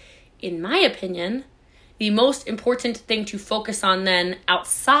participated. In my opinion, the most important thing to focus on then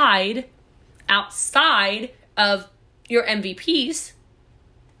outside of your MVPs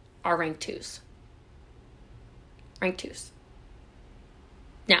are rank 2s. Rank 2s.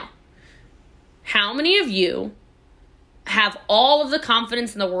 Now, how many of you have all of the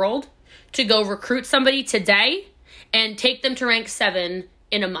confidence in the world to go recruit somebody today and take them to rank 7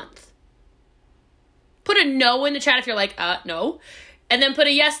 in a month? Put a no in the chat if you're like, no. And then put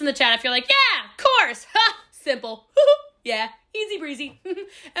a yes in the chat if you're like, yeah, of course. Ha, simple. Yeah, easy breezy.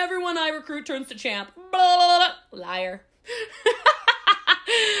 Everyone I recruit turns to champ. Blah, blah, blah. Liar.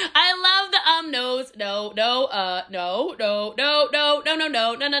 I love the no's. No.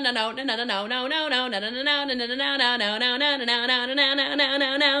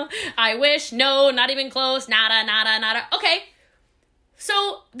 I wish, no, not even close, nada. Okay.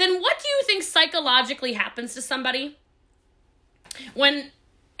 So then what do you think psychologically happens to somebody when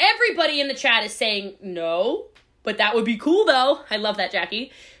everybody in the chat is saying no, but that would be cool though? I love that,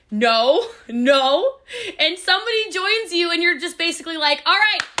 Jackie. No. And somebody joins you and you're just basically like, all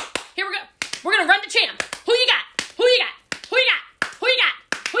right, here we go. We're going to run to champ. Who you got? Who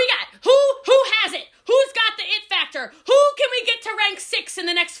has it? Who's got the it factor? Who can we get to rank 6 in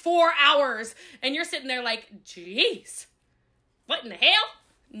the next 4 hours? And you're sitting there like, geez, what in the hell?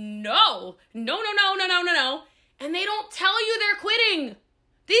 No. And they don't tell you they're quitting.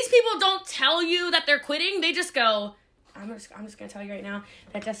 These people don't tell you that they're quitting. They just go, I'm just going to tell you right now,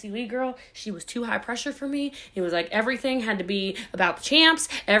 that Jessie Lee girl, she was too high pressure for me. It was like everything had to be about the champs.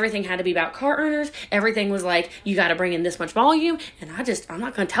 Everything had to be about car earners. Everything was like, you got to bring in this much volume. And I'm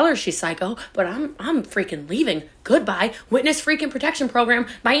not going to tell her she's psycho, but I'm freaking leaving. Goodbye. Witness freaking protection program.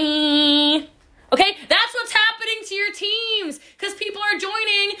 Bye. Okay, that's what's happening to your teams because people are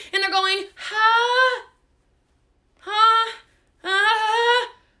joining and they're going,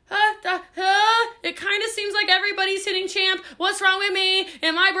 it kind of seems like everybody's hitting champ. What's wrong with me?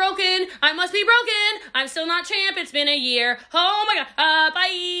 Am I broken? I must be broken. I'm still not champ. It's been a year. Oh my God.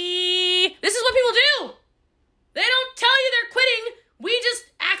 Bye. This is what people do. They don't tell you they're quitting. We just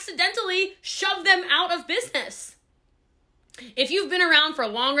accidentally shove them out of business. If you've been around for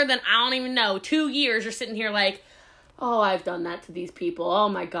longer than, I don't even know, 2 years, you're sitting here like, oh, I've done that to these people. Oh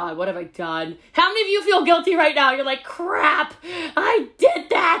my God, what have I done? How many of you feel guilty right now? You're like, crap, I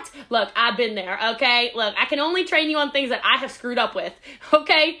did that. Look, I've been there, okay? Look, I can only train you on things that I have screwed up with,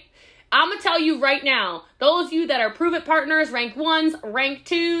 okay? I'm going to tell you right now, those of you that are Prove It partners, rank 1s, rank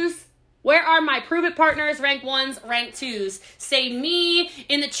 2s, where are my Prove It partners, rank 1s, rank 2s? Say me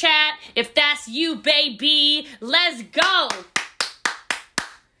in the chat if that's you, baby. Let's go.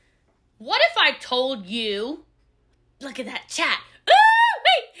 What if I told you, look at that chat.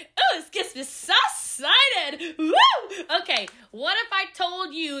 This gets me so excited. Woo! Okay, what if I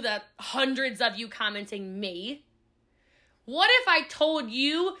told you, the hundreds of you commenting me, what if I told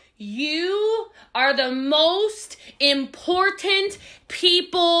you you are the most important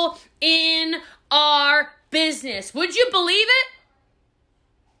people in our business? Would you believe it?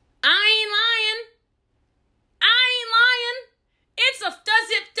 I ain't lying.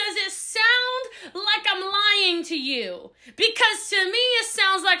 Does it sound like I'm lying to you? Because to me, it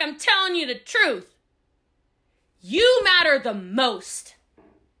sounds like I'm telling you the truth. You matter the most.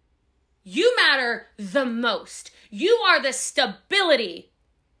 You matter the most. You are the stability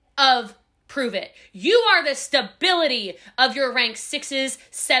of Prove It. You are the stability of your rank 6s,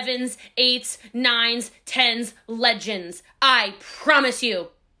 7s, 8s, 9s, 10s, legends. I promise you.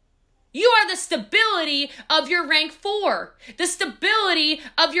 You are the stability of your rank 4, the stability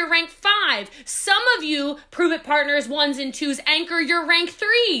of your rank 5. Some of you, Prove It partners, 1s and 2s, anchor your rank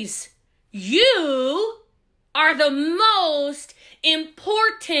 3s. You are the most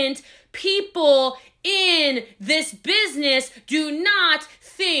important people in this business. Do not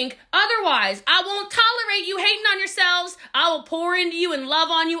think otherwise. I won't tolerate you hating on yourselves. I will pour into you and love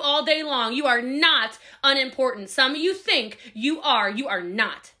on you all day long. You are not unimportant. Some of you think you are. You are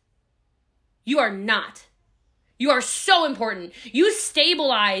not. You are not. You are so important. You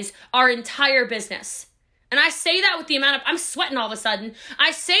stabilize our entire business. And I say that with the amount of, I'm sweating all of a sudden.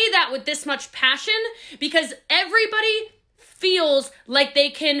 I say that with this much passion because everybody feels like they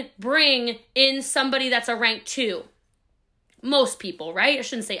can bring in somebody that's a rank 2. Most people, right? I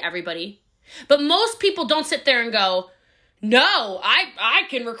shouldn't say everybody. But most people don't sit there and go, no, I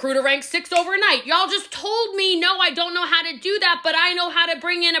can recruit a rank 6 overnight. Y'all just told me, no, I don't know how to do that, but I know how to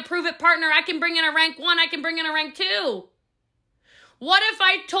bring in a Prove It partner. I can bring in a rank 1. I can bring in a rank 2. What if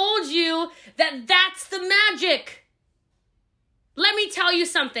I told you that that's the magic? Let me tell you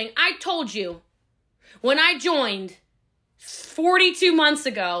something. I told you When I joined 42 months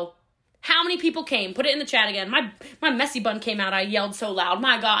ago, how many people came? Put it in the chat again. My messy bun came out. I yelled so loud.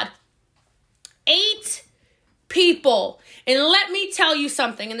 My God. 8 people. And let me tell you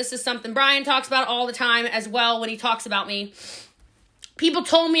something, and this is something Brian talks about all the time as well when he talks about me. People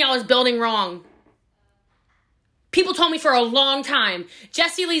told me I was building wrong. People told me for a long time,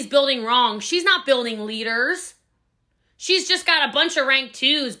 Jessie Lee's building wrong. She's not building leaders. She's just got a bunch of rank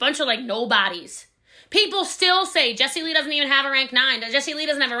 2s, bunch of like nobodies. People still say Jessie Lee doesn't even have a rank 9. Jessie Lee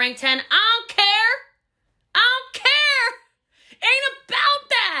doesn't have a rank 10. I don't care. I don't care. Ain't about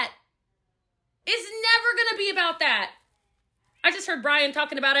that. It's never going to be about that. I just heard Brian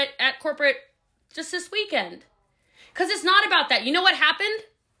talking about it at corporate just this weekend. Because it's not about that. You know what happened?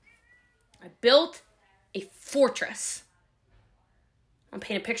 I built a fortress. I'll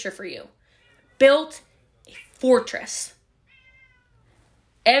paint a picture for you. Built a fortress.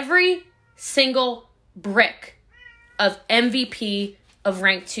 Every single brick of MVP of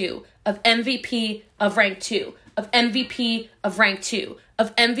rank 2, of MVP of rank 2, of MVP of rank 2,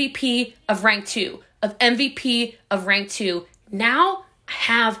 of MVP of rank 2, of MVP of rank 2. Now I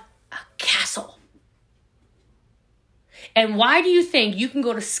have a castle. And why do you think you can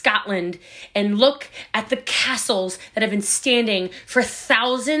go to Scotland and look at the castles that have been standing for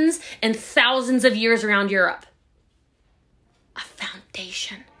thousands and thousands of years around Europe? A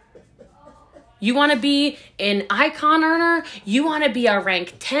foundation. You want to be an icon earner? You want to be a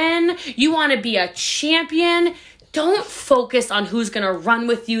rank 10? You want to be a champion? Don't focus on who's going to run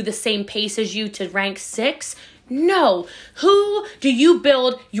with you the same pace as you to rank 6. No. Who do you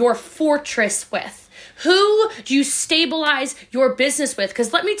build your fortress with? Who do you stabilize your business with?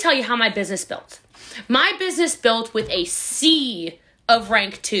 Because let me tell you how my business built. My business built with a sea of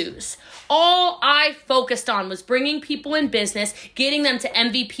rank 2s. All I focused on was bringing people in business, getting them to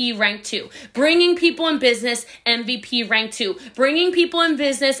MVP rank 2. Bringing people in business, MVP rank 2. Bringing people in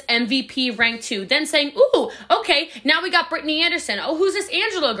business, MVP rank 2. Then saying, ooh, okay, now we got Brittany Anderson. Oh, who's this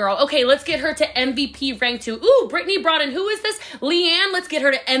Angela girl? Okay, let's get her to MVP rank 2. Ooh, Brittany brought in, who is this? Leanne, let's get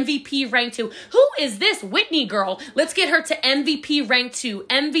her to MVP rank 2. Who is this Whitney girl? Let's get her to MVP rank 2.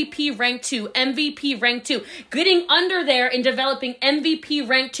 MVP rank 2. MVP rank 2. Getting under there and developing MVP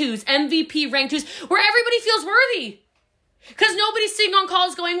rank 2s. MVP rank 2s, where everybody feels worthy. Because nobody's sitting on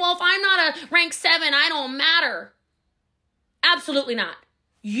calls going, well, if I'm not a rank 7, I don't matter. Absolutely not.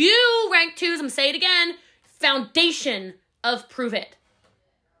 You, rank 2s, I'm going to say it again, foundation of Prove It.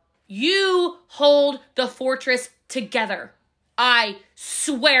 You hold the fortress together. I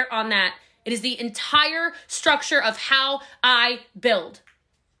swear on that. It is the entire structure of how I build.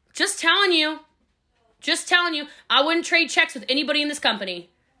 Just telling you. Just telling you. I wouldn't trade checks with anybody in this company.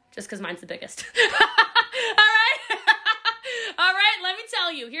 Just because mine's the biggest. All right? All right, let me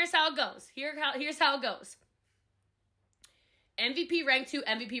tell you. Here's how it goes. Here's how it goes. MVP rank 2,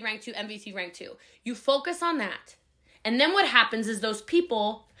 MVP rank 2, MVP rank 2. You focus on that. And then what happens is those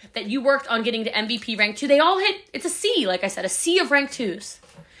people that you worked on getting to MVP rank 2, they all hit, it's a C, like I said, a sea of rank 2s.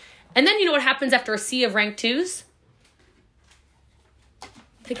 And then you know what happens after a sea of rank 2s?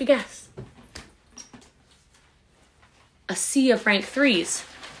 Take a guess. A sea of rank 3s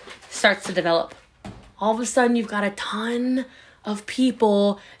starts to develop. All of a sudden, you've got a ton of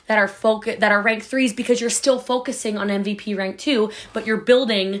people that are rank 3s because you're still focusing on MVP rank 2, but you're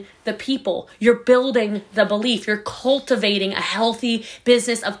building the people. You're building the belief. You're cultivating a healthy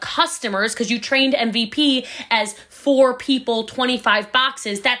business of customers because you trained MVP as 4 people, 25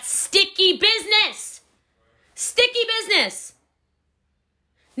 boxes. That's sticky business. Sticky business.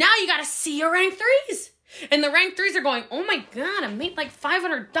 Now you got to see your rank 3s. And the rank 3s are going, oh my God, I made like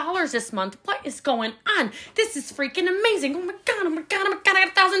 $500 this month. What is going on? This is freaking amazing. Oh my God, oh my God, oh my God, I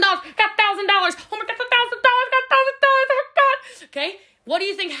got $1,000. Got $1,000. Oh my God, $1,000. Got $1,000. Oh my God. Okay, what do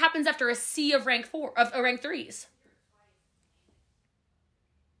you think happens after a sea of rank 3s?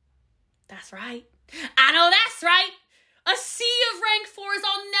 That's right. I know that's right. A sea of rank 4s.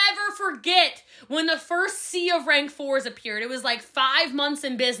 I'll never forget when the first sea of rank 4s appeared. It was like 5 months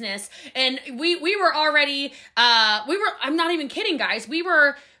in business, and we were already, I'm not even kidding, guys. We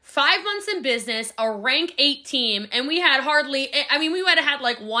were 5 months in business, a rank 8 team, and we had we would have had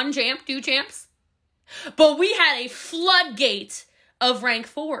like 1 champ, 2 champs, but we had a floodgate of rank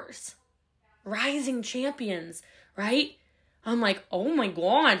 4s, rising champions, right? I'm like, oh my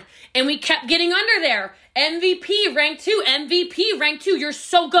God. And we kept getting under there. MVP rank 2, MVP rank 2. You're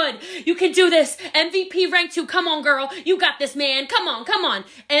so good. You can do this. MVP rank 2. Come on, girl. You got this, man. Come on, come on.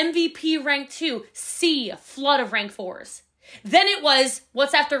 MVP rank 2. C, flood of rank 4s. Then it was,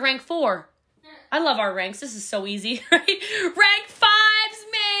 what's after rank 4? I love our ranks. This is so easy, right? Rank 5s,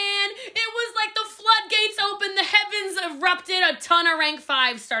 man. It was like the a ton of rank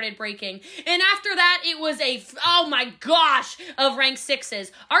 5s started breaking. And after that, it was oh my gosh, of rank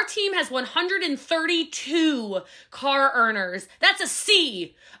 6s. Our team has 132 car earners. That's a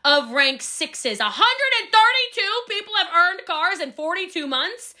C of rank 6s. 132 people have earned cars in 42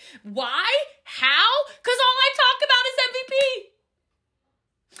 months. Why? How? Because all I talk about is MVP.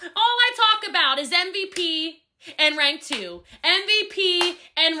 All I talk about is MVP and rank 2. MVP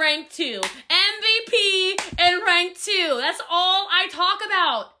and rank 2. MVP and rank 2. That's all I talk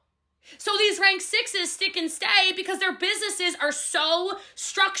about. So these rank 6s stick and stay because their businesses are so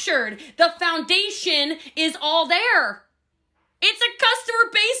structured. The foundation is all there. It's a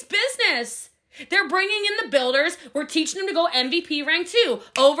customer-based business. They're bringing in the builders. We're teaching them to go MVP rank 2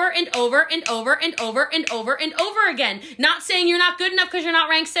 over and over and over and over and over and over again. Not saying you're not good enough because you're not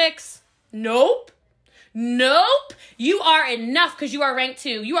rank 6. Nope. You are enough because you are rank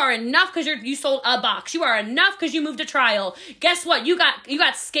 2. You are enough because you sold a box. You are enough because you moved to trial. Guess what? You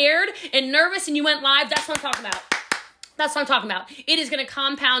got scared and nervous and you went live. That's what I'm talking about. That's what I'm talking about. It is going to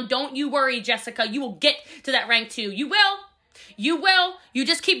compound. Don't you worry, Jessica. You will get to that rank 2. You will. You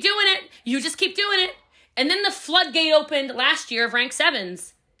just keep doing it. And then the floodgate opened last year of rank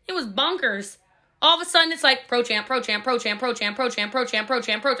 7s. It was bonkers. All of a sudden, it's like pro champ. Oh, what the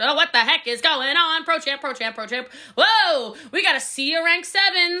heck is going on? Pro champ. Whoa, we got to see your rank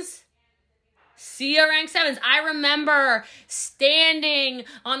 7s. I remember standing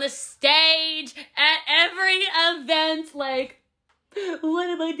on the stage at every event like, what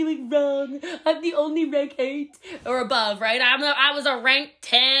am I doing wrong? I'm the only rank 8 or above, right? I was a rank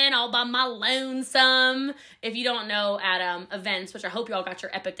 10 all by my lonesome. If you don't know, at events, which I hope you all got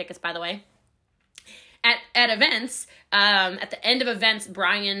your Epic tickets, by the way. At events, at the end of events,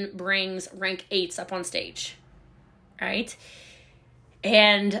 Brian brings rank 8s up on stage, right?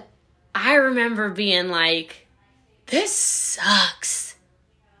 And I remember being like, this sucks.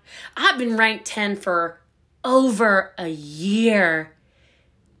 I've been ranked 10 for over a year.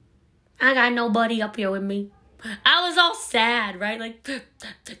 I got nobody up here with me. I was all sad, right? Like,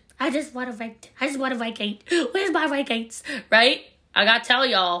 I just want a rank 8. Where's my rank 8s, right? I gotta tell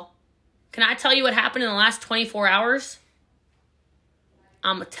y'all. Can I tell you what happened in the last 24 hours?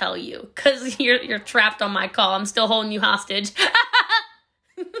 I'm gonna tell you, because you're trapped on my call. I'm still holding you hostage.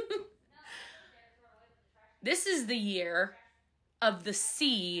 This is the year of the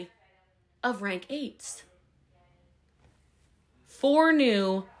C of rank 8s. 4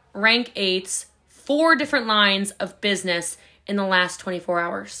 new rank 8s, 4 different lines of business in the last 24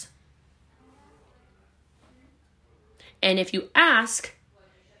 hours. And if you ask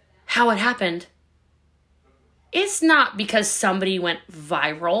how it happened, it's not because somebody went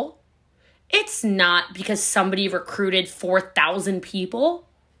viral. It's not because somebody recruited 4,000 people.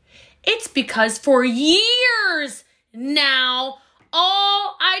 It's because for years now,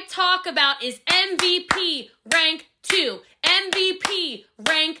 all I talk about is MVP rank 2. MVP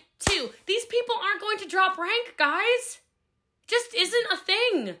rank 2. These people aren't going to drop rank, guys. Just isn't a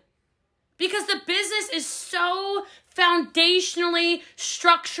thing. Because the business is so foundationally,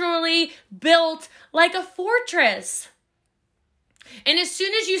 structurally built like a fortress. And as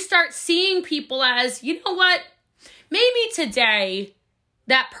soon as you start seeing people as, you know what, maybe today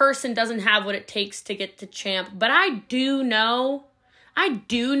that person doesn't have what it takes to get to champ, but I do know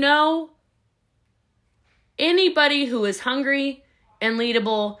anybody who is hungry and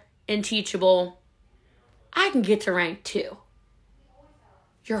leadable and teachable, I can get to rank 2.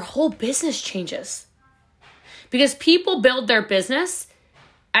 Your whole business changes. Because people build their business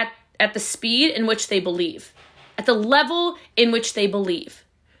at the speed in which they believe, at the level in which they believe.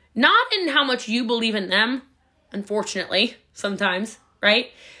 Not in how much you believe in them, unfortunately, sometimes, right?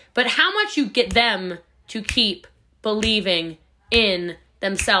 But how much you get them to keep believing in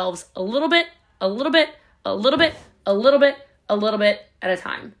themselves a little bit at a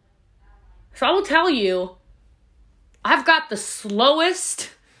time. So I will tell you, I've got the slowest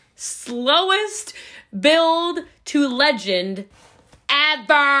build to legend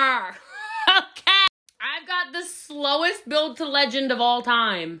ever. Okay. I've got the slowest build to legend of all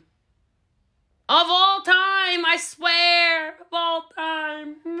time. Of all time, I swear. Of all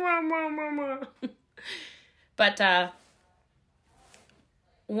time. But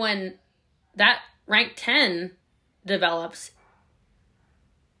when that rank 10 develops,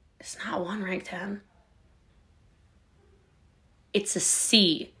 it's not one rank 10. It's a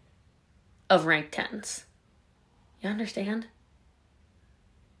C of rank 10s. You understand?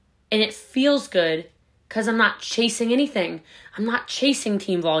 And it feels good because I'm not chasing anything. I'm not chasing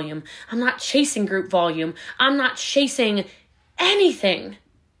team volume. I'm not chasing group volume. I'm not chasing anything.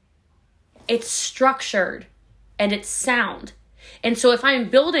 It's structured and it's sound And so if I'm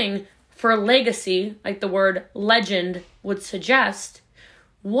building for legacy, like the word legend would suggest,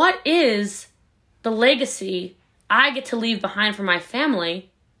 what is the legacy I get to leave behind for my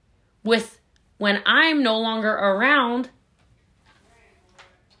family with when I'm no longer around?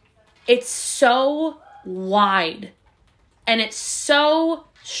 It's so wide and it's so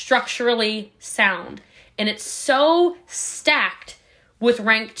structurally sound and it's so stacked with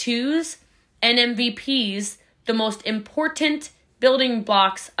rank 2s and MVPs, the most important building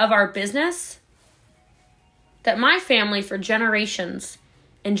blocks of our business, that my family for generations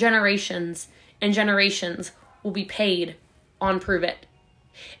and generations and generations will be paid on Prove It.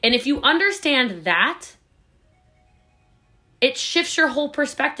 And if you understand that, it shifts your whole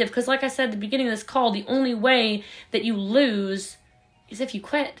perspective. Because like I said at the beginning of this call, the only way that you lose is if you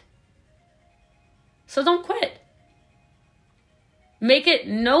quit. So don't quit. Make it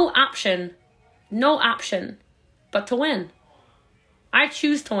no option but to win. I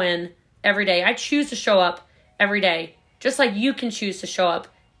choose to win every day. I choose to show up every day, just like you can choose to show up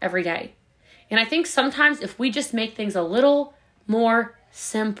every day. And I think sometimes if we just make things a little more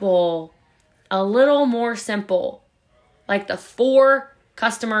simple, like the 4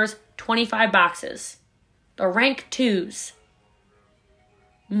 customers, 25 boxes, the rank 2s,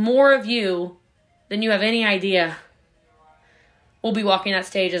 more of you than you have any idea will be walking that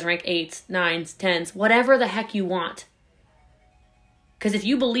stage as rank 8s, 9s, 10s, whatever the heck you want. Because if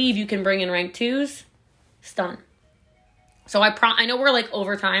you believe you can bring in rank 2s, it's done. So I know we're like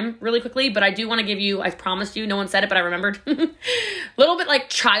over time really quickly, but I do want to give you, I promised you, no one said it, but I remembered, little bit like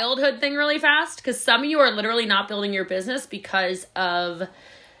childhood thing really fast, because some of you are literally not building your business because of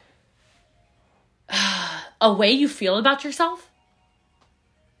a way you feel about yourself.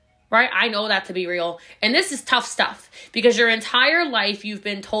 Right? I know that to be real. And this is tough stuff because your entire life you've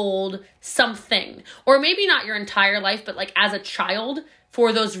been told something, or maybe not your entire life, but like as a child,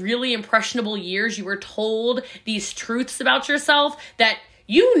 for those really impressionable years, you were told these truths about yourself that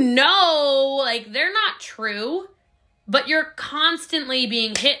like they're not true, but you're constantly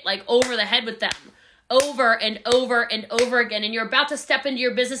being hit like over the head with them over and over and over again. And you're about to step into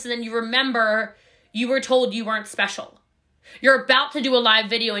your business and then you remember you were told you weren't special. You're about to do a live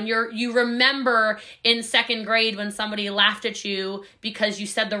video and you remember in 2nd grade when somebody laughed at you because you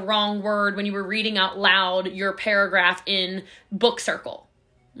said the wrong word when you were reading out loud your paragraph in Book Circle.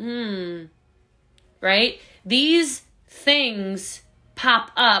 Right? These things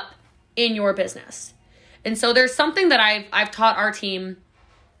pop up in your business. And so there's something that I've taught our team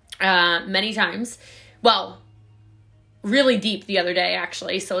many times. Well, really deep the other day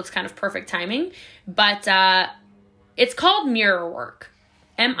actually, so it's kind of perfect timing. But it's called mirror work.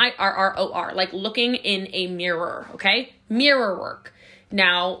 MIRROR, like looking in a mirror, okay? Mirror work.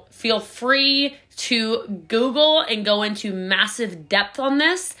 Now, feel free to Google and go into massive depth on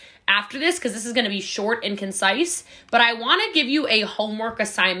this after this, because this is going to be short and concise. But I want to give you a homework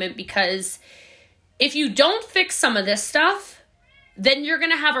assignment, because if you don't fix some of this stuff, then you're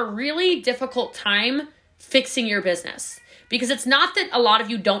going to have a really difficult time fixing your business. Because it's not that a lot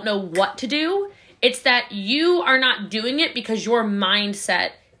of you don't know what to do. It's that you are not doing it because your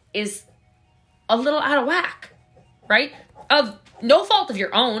mindset is a little out of whack, right? Of no fault of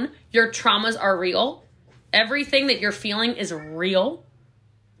your own. Your traumas are real. Everything that you're feeling is real.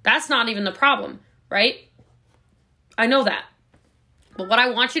 That's not even the problem, right? I know that. But what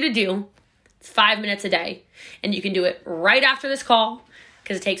I want you to do is 5 minutes a day. And you can do it right after this call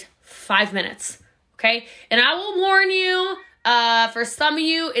because it takes 5 minutes, okay? And I will warn you, for some of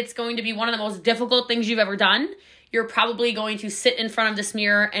you, it's going to be one of the most difficult things you've ever done. You're probably going to sit in front of this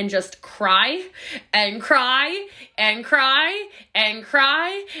mirror and just cry and cry and cry and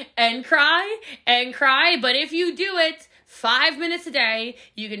cry and cry and cry. But if you do it 5 minutes a day,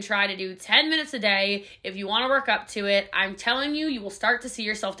 you can try to do 10 minutes a day. If you want to work up to it, I'm telling you, you will start to see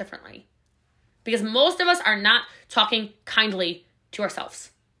yourself differently. Because most of us are not talking kindly to ourselves.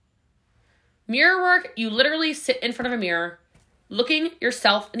 Mirror work, you literally sit in front of a mirror, looking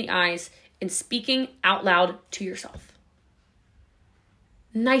yourself in the eyes and speaking out loud to yourself.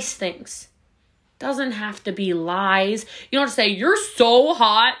 Nice things. Doesn't have to be lies. You don't have to say, you're so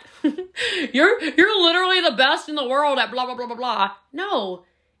hot. you're literally the best in the world at blah, blah, blah, blah, blah. No,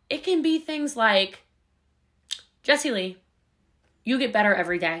 it can be things like, Jessie Lee, you get better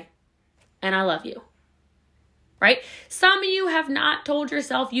every day and I love you. Right? Some of you have not told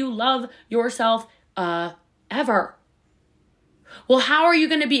yourself you love yourself ever. Well, how are you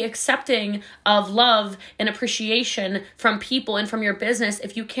going to be accepting of love and appreciation from people and from your business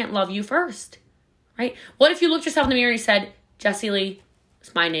if you can't love you first, right? What if you looked yourself in the mirror and you said, Jessie Lee,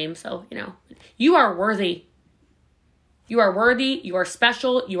 it's my name, so, you are worthy. You are worthy. You are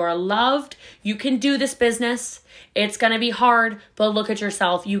special. You are loved. You can do this business. It's going to be hard, but look at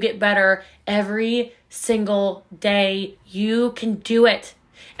yourself. You get better every single day. You can do it.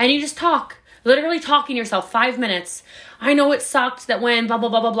 And you just talk. Literally talking to yourself 5 minutes. I know it sucked that when blah, blah,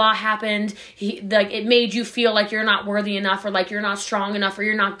 blah, blah, blah happened, it made you feel like you're not worthy enough, or like you're not strong enough, or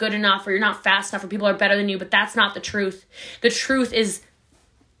you're not good enough, or you're not fast enough, or people are better than you. But that's not the truth. The truth is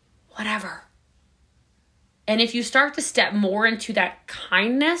whatever. And if you start to step more into that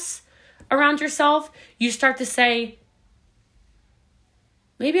kindness around yourself, you start to say,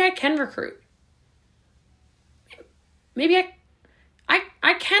 maybe I can recruit. Maybe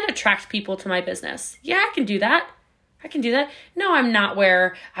I can attract people to my business. Yeah, I can do that. I can do that. No, I'm not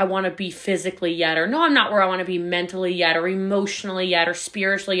where I want to be physically yet, or no, I'm not where I want to be mentally yet, or emotionally yet, or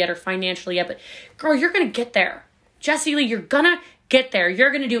spiritually yet, or financially yet. But girl, you're going to get there. Jessie Lee, you're going to get there.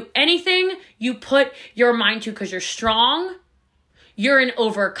 You're going to do anything you put your mind to because you're strong. You're an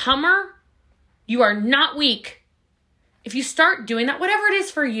overcomer. You are not weak. If you start doing that, whatever it is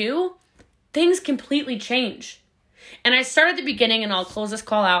for you, things completely change. And I start at the beginning, and I'll close this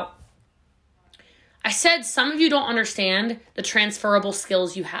call out. I said some of you don't understand the transferable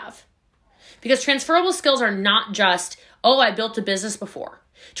skills you have. Because transferable skills are not just, oh, I built a business before.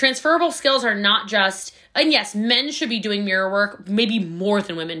 Transferable skills are not just, and yes, men should be doing mirror work, maybe more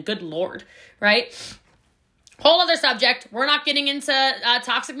than women. Good Lord, right? Whole other subject. We're not getting into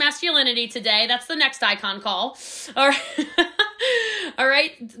toxic masculinity today. That's the next icon call. All right. All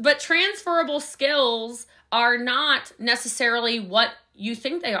right. But transferable skills are not necessarily what you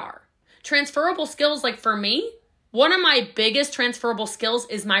think they are. Transferable skills, like for me, one of my biggest transferable skills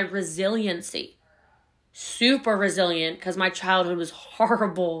is my resiliency. Super resilient because my childhood was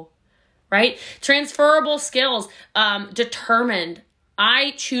horrible, right? Transferable skills, determined.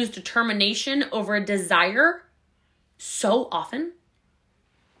 I choose determination over desire so often.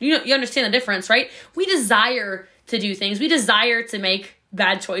 You understand the difference, right? We desire to do things. We desire to make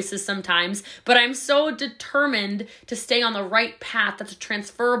bad choices sometimes, but I'm so determined to stay on the right path. That's a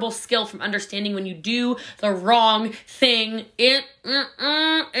transferable skill from understanding when you do the wrong thing, it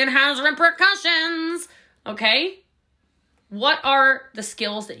has repercussions. Okay? What are the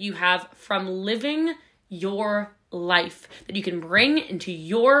skills that you have from living your life that you can bring into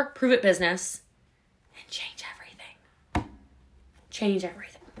your Prove It business and change everything? Change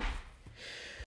everything.